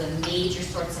 nuts are the major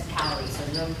source of calories, so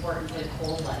they're important for the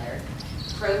cold weather.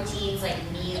 Proteins like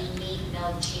meat,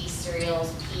 milk, cheese,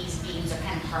 cereals, peas, beans are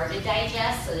kind of hard to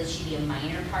digest, so this should be a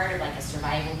minor part of like a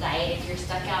survival diet if you're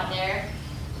stuck out there.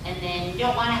 And then you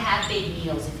don't want to have big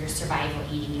meals if you're survival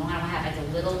eating. You want to have like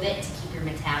a little bit to keep your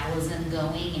metabolism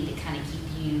going and to kind of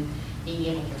keep you being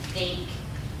able to think.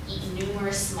 Eat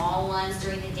numerous small ones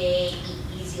during the day.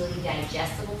 Eat easily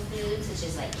digestible foods such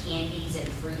as like candies and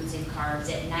fruits and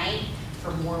carbs at night.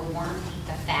 For more warmth, eat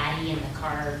the fatty and the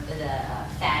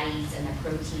fatties and the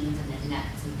proteins and the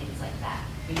nuts and things like that.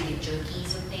 Maybe the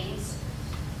jerkies and things.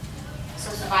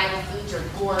 So survival foods are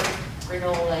pork,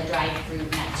 granola, dried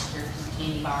fruit, nuts, jerky,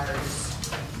 candy bars.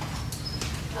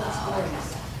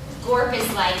 Gorp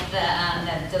is like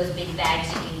those big bags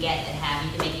you can get that have,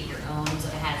 you can make it your own, so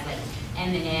it has like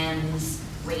M&Ms,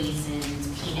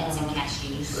 raisins, peanuts, and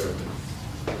cashews.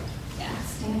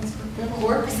 Yeah.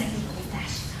 Gorp is like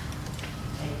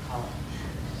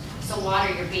so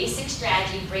water, your basic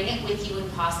strategy, bring it with you when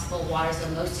possible. Water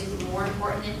is more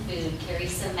important than food. Carry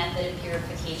some method of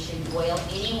purification. Boil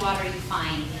any water you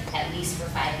find at least for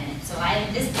 5 minutes. So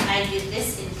I did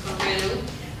this in Peru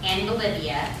and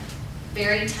Bolivia.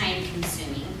 Very time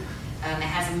consuming. It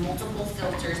has multiple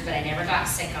filters, but I never got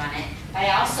sick on it. But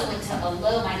I also went to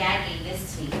Alo. My dad gave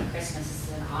this to me for Christmas. This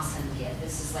is an awesome gift.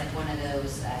 This is like one of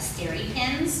those steri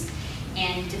pins.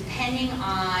 And depending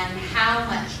on how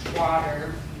much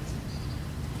water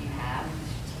you have,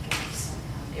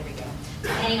 there we go.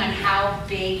 Depending on how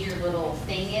big your little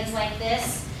thing is like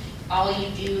this, all you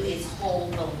do is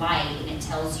hold the light and it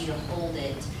tells you to hold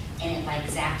it and it like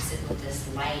zaps it with this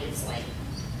light. It's like,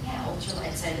 yeah,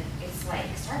 ultralight. It's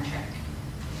like Star Trek.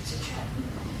 It's a trek.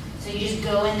 So you just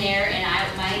go in there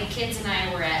and my kids and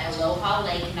I were at Aloha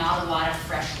Lake and a lot of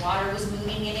fresh water was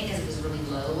moving in it because it was really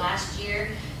low last year.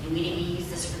 And we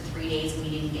used this for 3 days and we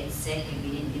didn't get sick and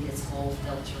we didn't do this whole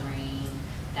filtering,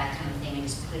 that kind of thing. I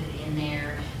just put it in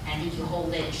there. And I think you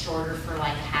hold it shorter for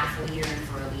like half a liter and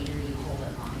for a liter you hold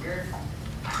it longer.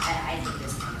 I think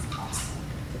this thing is awesome.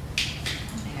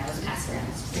 I was passing around.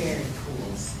 It's very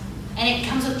cool. And it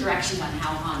comes with directions on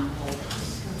how long to hold it.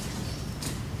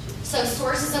 So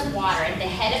sources of water. At the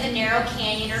head of a narrow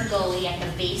canyon or gully, at the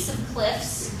base of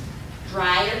cliffs,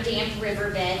 dry or damp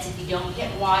riverbeds. If you don't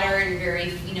get water and where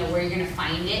you're going to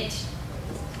find it,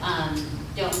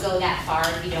 Don't go that far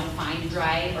if you don't find a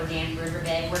dry or damp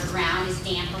riverbed. Where ground is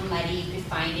damp or muddy, you could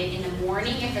find it in the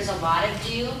morning. If there's a lot of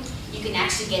dew, you can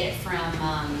actually get it from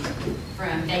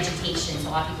vegetation. So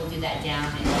a lot of people do that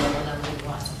down in the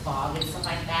lots of fog and stuff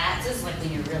like that. So this is like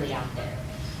when you're really out there.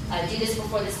 Do this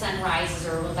before the sun rises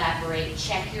or will evaporate.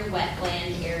 Check your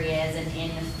wetland areas and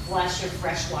flush your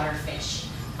freshwater fish.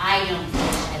 I don't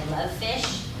fish. I love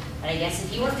fish, but I guess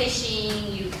if you were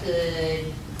fishing, you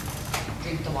could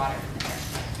drink the water from the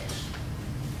freshwater fish.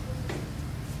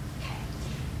 Okay.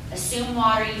 Assume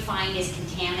water you find is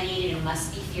contaminated and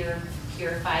must be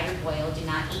purified or boiled. Do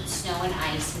not eat snow and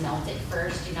ice. Melt it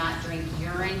first. Do not drink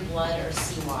urine, blood, or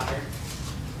seawater.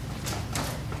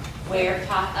 Where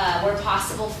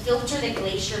possible, filter the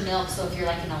glacier milk. So if you're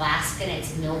like in Alaska and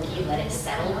it's milky, let it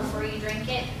settle before you drink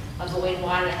it. Avoid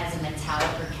water that has a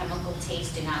metallic or chemical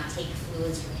taste. Do not take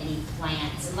fluids from any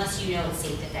plants unless you know it's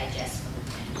safe to digest from the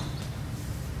plant.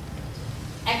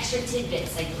 Extra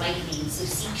tidbits like lightning. So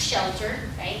seek shelter,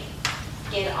 right?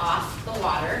 Get off the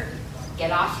water.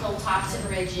 Get off hilltops and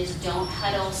ridges. Don't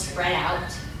huddle, spread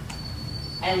out.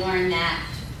 I learned that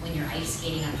when you're ice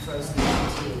skating on frozen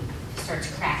ground too. Starts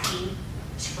cracking,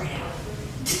 spread out.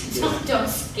 Don't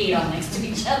skate all next to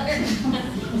each other.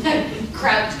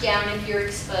 Crouch down if you're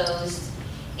exposed.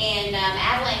 And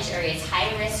avalanche areas,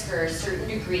 high risk or certain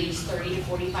degrees, 30 to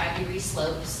 45 degree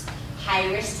slopes.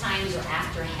 High risk times are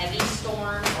after heavy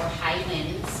storm or high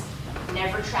winds.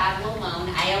 Never travel alone.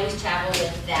 I always travel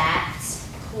with that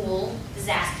cool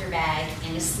disaster bag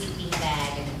and a sleeping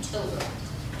bag and a tow rope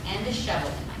and a shovel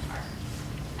in my car.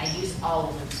 I use all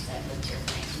of them since I've lived here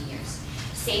for 19 years.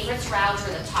 Safest routes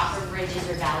are the top of ridges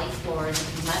or valley floors.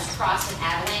 If you must cross an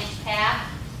avalanche path,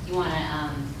 you want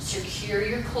to secure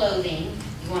your clothing.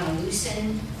 You want to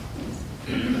loosen, I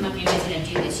don't know if you guys are going to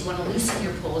do this, you want to loosen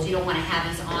your poles. You don't want to have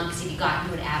these on because if you got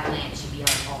into an avalanche, you'd be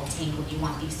like all tangled. You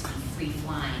want these to be free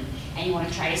flying. And you want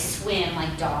to try to swim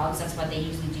like dogs. That's what they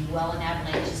usually do well in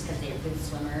avalanches because they're good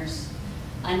swimmers.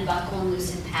 Unbuckle and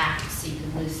loosen packs so you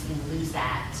can lose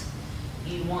that.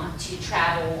 You want to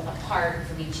travel apart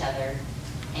from each other.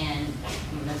 And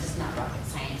this is not rocket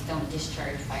science. Don't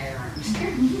discharge firearms. I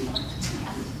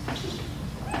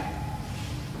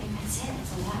think that's it.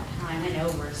 That's a lot. Oh, I went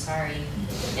over. Sorry.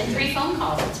 And 3 phone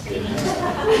calls. That's pretty neat. You're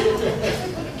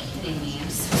kidding me. I'm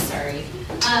so sorry.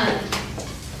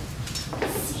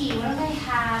 Let's see. What do I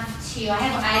have to? I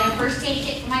have a first aid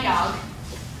kit for my dog.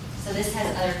 So this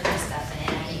has other kind of stuff in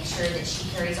it. I make sure that she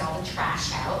carries all the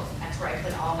trash out. That's where I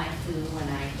put all my food when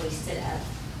I hoist it up.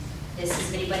 This is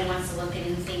if anybody wants to look at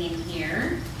anything in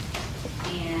here.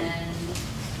 And I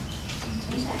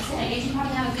think that's it. I guess you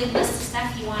probably have a good list of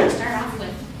stuff you want to start off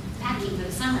with packing for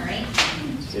the summer, right?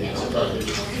 Yeah.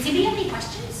 Does anybody have any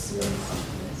questions?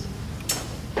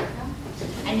 No?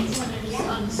 I need to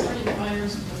On starting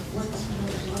fires and the works.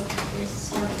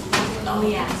 Oh,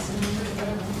 yeah.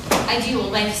 I do.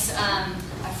 Like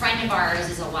a friend of ours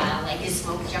is like a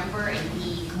smoke jumper, and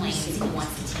he claims he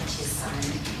wants to teach his son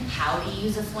how to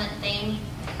use a flint thing,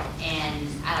 and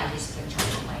I like just put a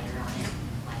charcoal lighter on it,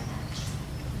 like that.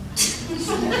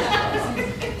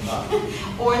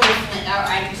 Or the flint.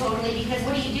 I totally, because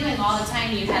what are you doing all the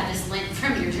time? You have this lint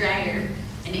from your dryer,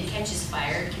 and it catches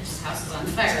fire. It catches houses on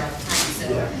fire all the time. So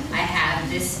I have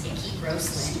this Icky Gross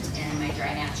lint and my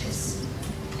dry matches.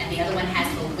 And the other one has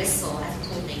a whistle, has a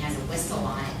cool thing, has a whistle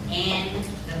on it, and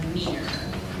the meter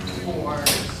for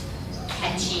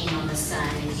catching on the sun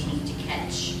if you need to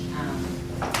catch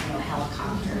a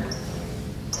helicopter,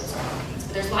 those kind of things.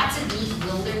 But there's lots of neat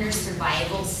wilderness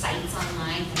survival sites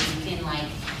online where you can like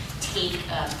take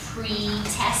a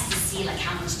pre-test to see like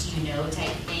how much do you know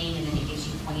type thing, and then it gives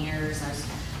you pointers.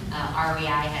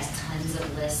 REI has tons of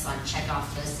lists on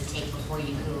check-off lists to take before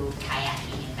you go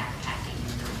kayaking and backpacking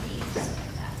and caves, stuff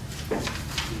like that. Do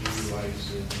you utilize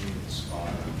any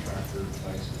spot or tracker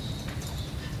devices?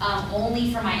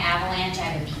 Only for my avalanche,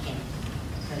 I have a beacon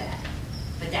for that.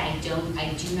 But I do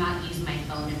not use my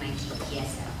phone and my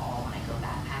GPS at all when I go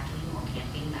backpacking or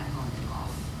camping. That phone is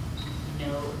off.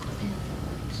 No equipment.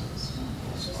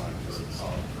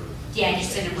 Yeah,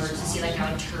 just an emergency, like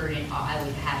I would turn it off, I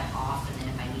would have it off, and then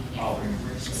if I needed it for an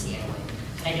emergency, I would.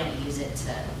 But I don't use it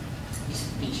to just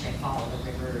make sure I follow the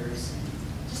rivers and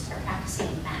just start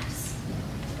practicing maps.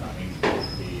 I mean,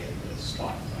 the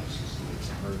spot devices, so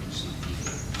it's emergency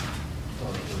people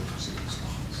or emergency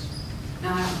response. No,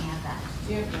 I don't have that.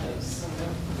 You have those.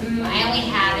 I only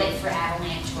have it for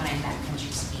avalanche when I'm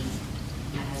backcountry skiing.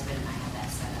 My husband and I have that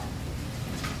set up.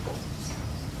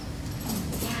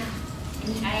 Yeah.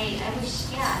 I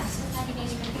wish, I'm so glad you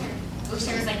guys were here. I wish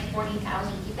there was like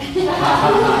 40,000 people.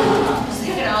 So we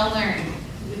could all learn.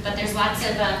 But there's lots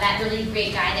of, that really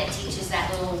great guy that teaches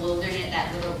that little wilderness,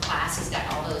 that little class, he's got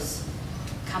all those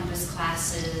compass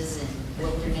classes and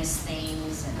wilderness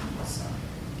things, and so,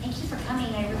 thank you for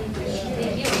coming, I really appreciate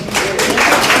it.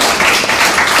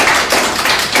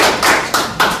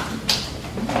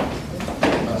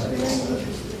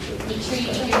 Make sure you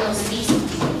get your little sneeze.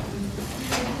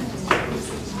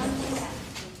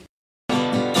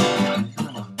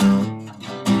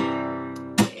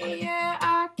 Yeah,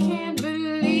 I can't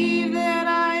believe that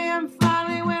I am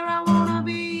finally where I wanna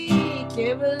be.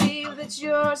 Can't believe that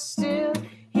you're still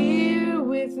here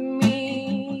with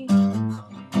me.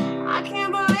 I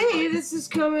can't believe this is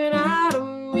coming out of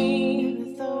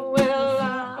me. Well,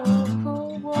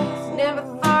 I never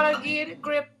thought I'd get a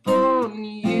grip on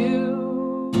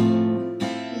you,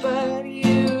 but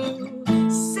you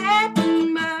set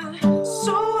my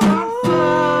soul on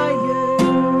fire.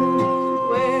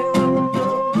 Well, no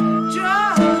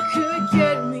drug could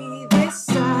get me this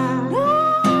time,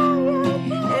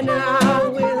 and I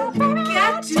will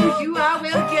get to you, I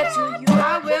will get to you, I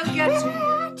will get to you.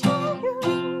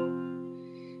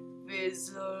 It's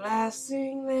the last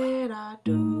thing that I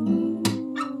do.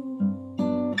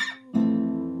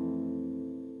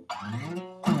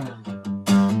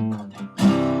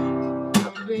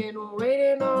 I've been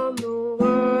waiting on